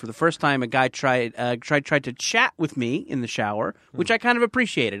year, and for the first time, a guy tried to chat with me in the shower, which I kind of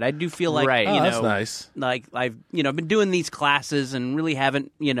appreciated. I do feel like, Right. you that's know, nice. like I've been doing these classes and really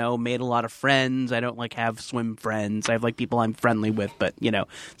haven't made a lot of friends. I don't have swim friends. I have people I'm friendly with, but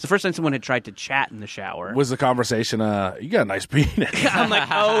it's the first time someone had tried to chat in the shower. Was the conversation? You got a nice penis. I'm like,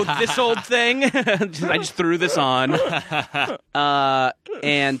 oh, this old thing. I just threw this on.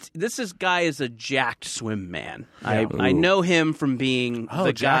 And this guy is a jacked swim man. I know him from being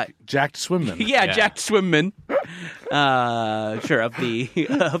the guy. Jacked swimman. Yeah, jacked swimman. Sure, of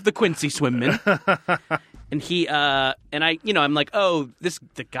the Quincy swimman. And he and I, I'm like, oh,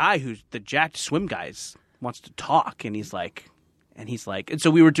 the guy who's the jacked swim guys wants to talk, and he's like, and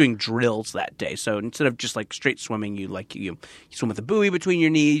so we were doing drills that day. So instead of just straight swimming, you swim with a buoy between your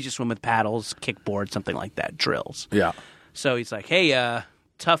knees, you swim with paddles, kickboard, something like that, drills. Yeah. So he's like, hey,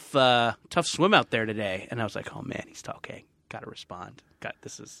 tough swim out there today. And I was like, oh man, he's talking. Got to respond.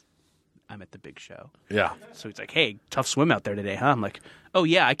 I'm at the big show. Yeah. So he's like, hey, tough swim out there today, huh? I'm like, oh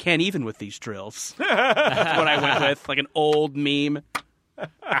yeah, I can't even with these drills. That's what I went with, like an old meme.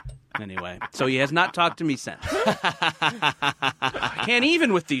 Anyway, so he has not talked to me since. I can't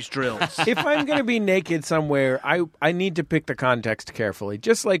even with these drills. If I'm going to be naked somewhere, I need to pick the context carefully.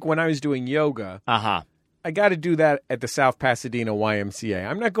 Just like when I was doing yoga, I got to do that at the South Pasadena YMCA.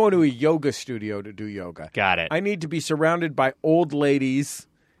 I'm not going to a yoga studio to do yoga. Got it. I need to be surrounded by old ladies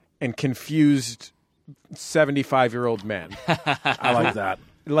and confused 75-year-old men. I like that.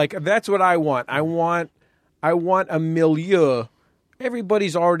 Like, that's what I want. I want a milieu.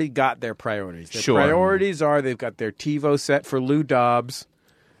 Everybody's already got their priorities. Their priorities are they've got their TiVo set for Lou Dobbs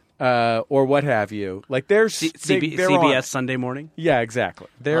or what have you. Like they're CBS on. Sunday Morning. Yeah, exactly.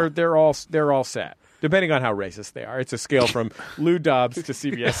 They're all set. Depending on how racist they are, it's a scale from Lou Dobbs to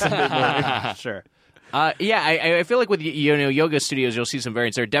CBS Sunday Morning. Sure. I feel like with yoga studios, you'll see some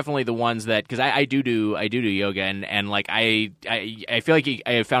variants. They're definitely the ones that because I do yoga and like I feel like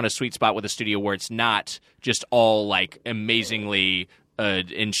I have found a sweet spot with a studio where it's not just all like amazingly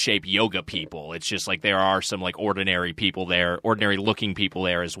in shape yoga people. It's just like there are some like ordinary people there, ordinary looking people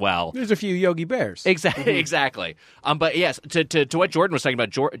there as well. There's a few Yogi Bears. Exactly. But yes, to what Jordan was talking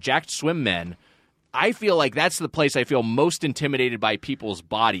about, jacked swim men. I feel like that's the place I feel most intimidated by people's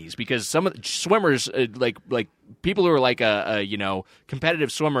bodies because some of the swimmers, like people who are like competitive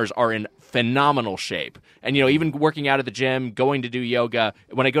swimmers, are in phenomenal shape. And even working out at the gym, going to do yoga.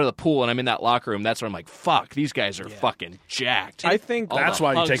 When I go to the pool and I'm in that locker room, that's when I'm like, "Fuck, these guys are fucking jacked." I think that's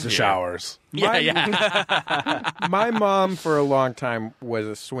why you take the showers. My mom for a long time was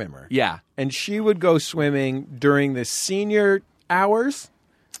a swimmer. Yeah, and she would go swimming during the senior hours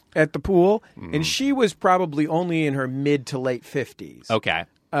at the pool, and she was probably only in her mid to late 50s. Okay.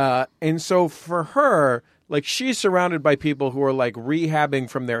 And so for her, like, she's surrounded by people who are, like, rehabbing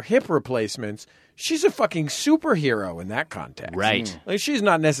from their hip replacements. She's a fucking superhero in that context. Right. Like, she's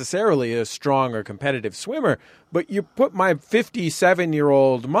not necessarily a strong or competitive swimmer, but you put my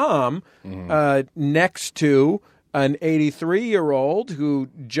 57-year-old mom next to an 83-year-old who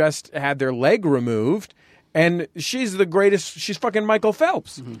just had their leg removed, and she's the greatest. She's fucking Michael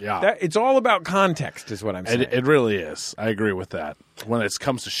Phelps. Yeah. It's all about context is what I'm saying. It really is. I agree with that. When it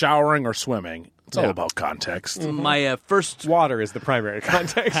comes to showering or swimming, it's all about context. My first water is the primary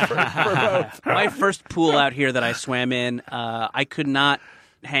context for both. My first pool out here that I swam in, I could not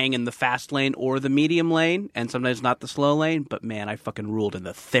hang in the fast lane or the medium lane, and sometimes not the slow lane, but man, I fucking ruled in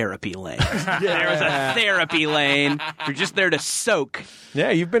the therapy lane. There was a therapy lane. You're just there to soak.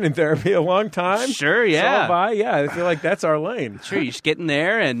 Yeah, you've been in therapy a long time. Sure, yeah. So have I. Yeah, I feel like that's our lane. Sure, you just get in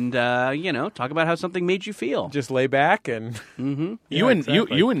there and, talk about how something made you feel. Just lay back and... Mm-hmm. You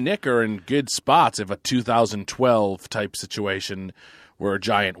and Nick are in good spots if a 2012 type situation where a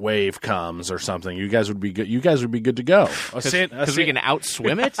giant wave comes or something. You guys would be good. You guys would be good to go. Because we can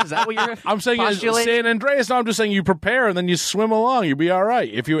outswim it? Is that what you're I'm saying San Andreas. No, I'm just saying you prepare and then you swim along. You'll be all right.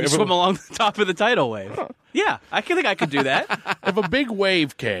 If you swim along the top of the tidal wave. Yeah, I think I could do that. If a big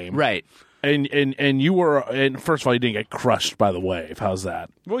wave came. Right. And you were, and first of all, you didn't get crushed by the wave. How's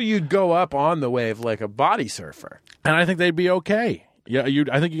that? Well, you'd go up on the wave like a body surfer. And I think they'd be okay. Yeah,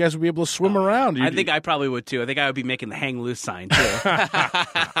 I think you guys would be able to swim around. I think I probably would too. I think I would be making the hang loose sign too. Do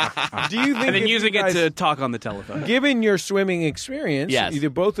you think? And then using it to talk on the telephone. Given your swimming experience, yes. either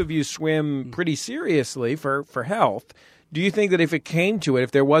both of you swim pretty seriously for health. Do you think that if it came to it,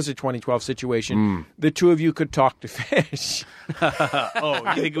 if there was a 2012 situation, the two of you could talk to fish? Oh,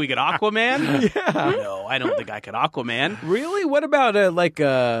 you think we could Aquaman? Yeah. No, I don't think I could Aquaman. Really? What about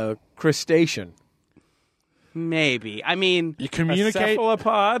a crustacean? Maybe. I mean, you communicate. A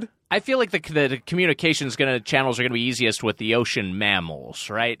cephalopod? I feel like the communications channels are going to be easiest with the ocean mammals,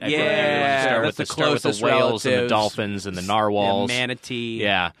 right? I feel like that's the start with the closest whales and the relatives. dolphins and the narwhals. Yeah, manatee.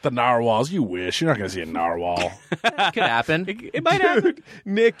 Yeah. The narwhals. You wish. You're not going to see a narwhal. It could happen. It might happen. Dude,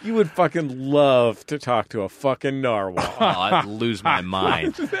 Nick, you would fucking love to talk to a fucking narwhal. Oh, I'd lose my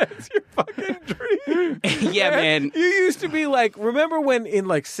mind. That's your fucking dream. Yeah, man. You used to be like, remember when in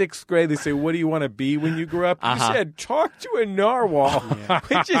like 6th grade they say, what do you want to be when you grow up? You said, talk to a narwhal,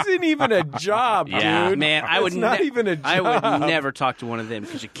 which isn't even a job, dude. Man, I would not even a job. I would never talk to one of them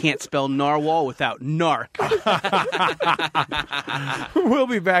because you can't spell narwhal without narc. We'll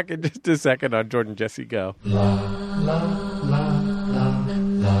be back in just a second on Jordan Jesse Go.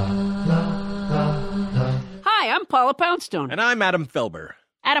 Hi, I'm Paula Poundstone. And I'm Adam Felber.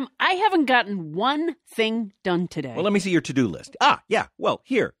 Adam, I haven't gotten one thing done today. Well, let me see your to-do list. Yeah. Well,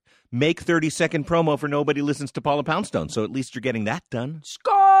 here. Make 30-second promo for Nobody Listens to Paula Poundstone, so at least you're getting that done.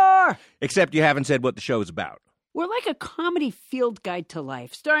 Score! Except you haven't said what the show's about. We're like a comedy field guide to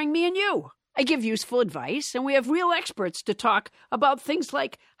life, starring me and you. I give useful advice, and we have real experts to talk about things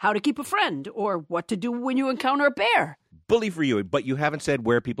like how to keep a friend or what to do when you encounter a bear. bully for you, but you haven't said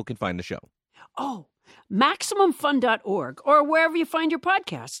where people can find the show. Oh, MaximumFun.org or wherever you find your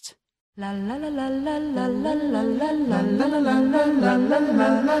podcasts. La la la la la la la la la la la la.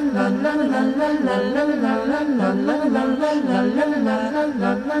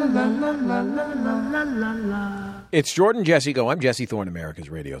 It's Jordan Jesse Go. I'm Jesse Thorne, America's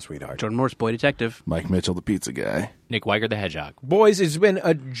radio sweetheart. Jordan Morse, boy detective. Mike Mitchell, the pizza guy. Nick Wiger, the hedgehog. Boys, it's been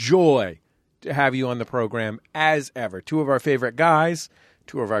a joy to have you on the program as ever. Two of our favorite guys,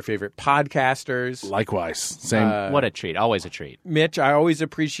 two of our favorite podcasters. Likewise. Same. What a treat. Always a treat. Mitch, I always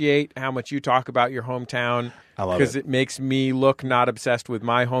appreciate how much you talk about your hometown. I love because it makes me look not obsessed with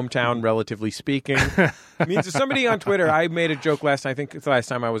my hometown, relatively speaking. I mean, to somebody on Twitter, I made a joke last night, I think it's the last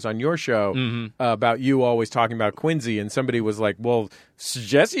time I was on your show, about you always talking about Quincy, and somebody was like, well,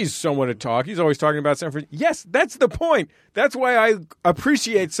 Jesse's someone to talk. He's always talking about San Francisco. Yes, that's the point. That's why I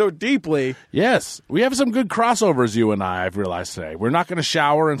appreciate so deeply. Yes. We have some good crossovers, you and I've realized today. We're not going to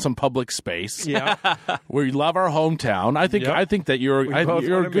shower in some public space. Yeah. We love our hometown. I think that you're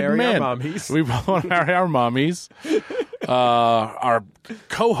a good man. We both want to marry our mommies. Our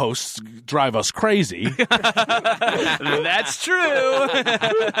co-hosts drive us crazy. That's true.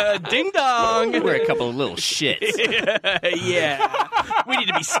 Ding dong. We're a couple of little shits. Yeah. We need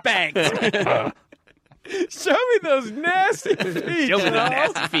to be spanked. Show me those nasty feet. Show me those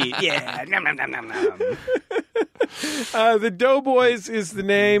nasty feet. Yeah. Nom, nom, nom, nom, nom. The Doughboys is the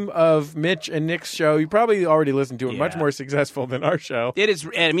name of Mitch and Nick's show. You probably already listened to it. Yeah. Much more successful than our show. It is.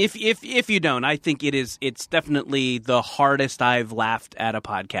 I mean, if you don't, I think it's definitely the hardest I've laughed at a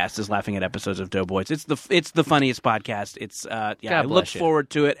podcast is laughing at episodes of Doughboys. It's the funniest podcast. It's I look forward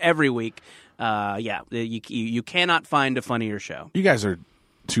to it every week. You cannot find a funnier show. You guys are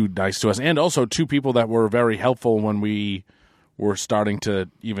too nice to us, and also two people that were very helpful when we were starting to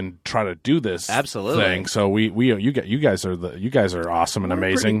even try to do this thing. So you guys are awesome and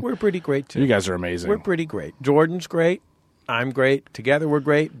amazing. We're pretty great too. You guys are amazing. We're pretty great. Jordan's great. I'm great. Together we're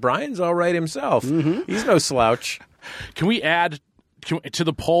great. Brian's all right himself. He's no slouch. Can we add to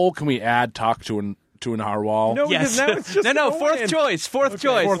the poll? Can we add talk to a narwhal? No, yes. now it's just Fourth choice. Fourth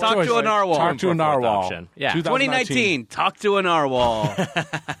choice. Talk to a narwhal. Talk to a narwhal. Yeah. 2019. Talk to a narwhal.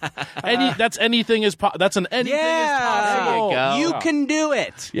 That's anything is that's an anything is possible. There you go. You can do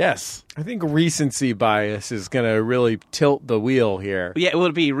it. Yes. I think recency bias is going to really tilt the wheel here. Yeah, will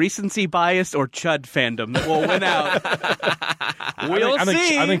it be recency bias or Chud fandom that will win out? We'll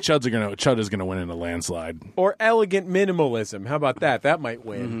see. I think Chud is gonna win in a landslide. Or elegant minimalism. How about that? That might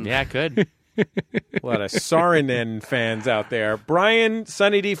win. Yeah, good. A lot of Saarinen fans out there. Brian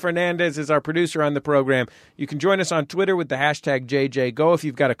Sunny D. Fernandez is our producer on the program. You can join us on Twitter with the hashtag JJGo. If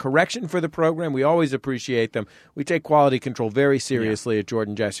you've got a correction for the program, we always appreciate them. We take quality control very seriously at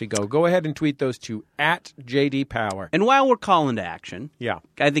Jordan Jesse Go. Go ahead and tweet those to @JDPower. And while we're calling to action, Yeah.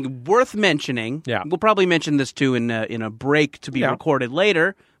 I think worth mentioning, Yeah. we'll probably mention this too in a break to be recorded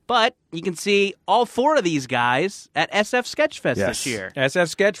later, but you can see all four of these guys at SF Sketchfest this year.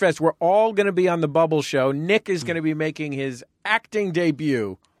 SF Sketchfest, we're all going to be on the Bubble Show. Nick is going to be making his acting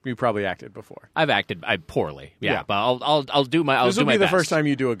debut. You probably acted before. I've acted poorly. Yeah, but I'll do my This will be the best. first time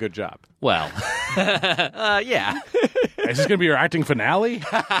you do a good job. Well, yeah. Is this going to be your acting finale?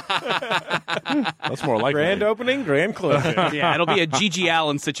 That's more likely. Grand opening, grand closing. Yeah, it'll be a Gigi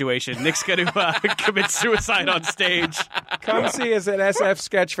Allen situation. Nick's going to commit suicide on stage. Come see us at SF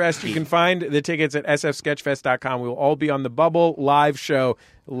Sketchfest. You can find the tickets at sfsketchfest.com. We will all be on the Bubble live show,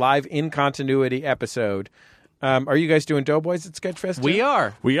 live in continuity episode. Are you guys doing Doughboys at Sketchfest? We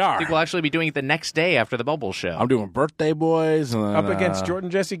are. I I think we'll actually be doing it the next day after the Bubble Show. I'm doing Birthday Boys. And then, Up against Jordan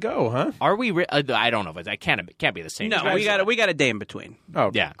Jesse Go, huh? Are we? I don't know if it can't be the same. No, we got a day in between.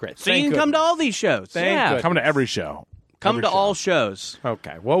 Oh, Yeah. great. So you can come to all these shows. Thank Come to every show. Come to all shows.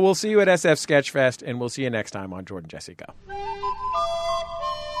 Okay. Well, we'll see you at SF Sketchfest, and we'll see you next time on Jordan Jesse Go.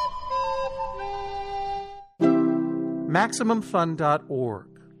 MaximumFun.org.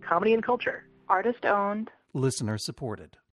 Comedy and culture. Artist owned. Listener supported.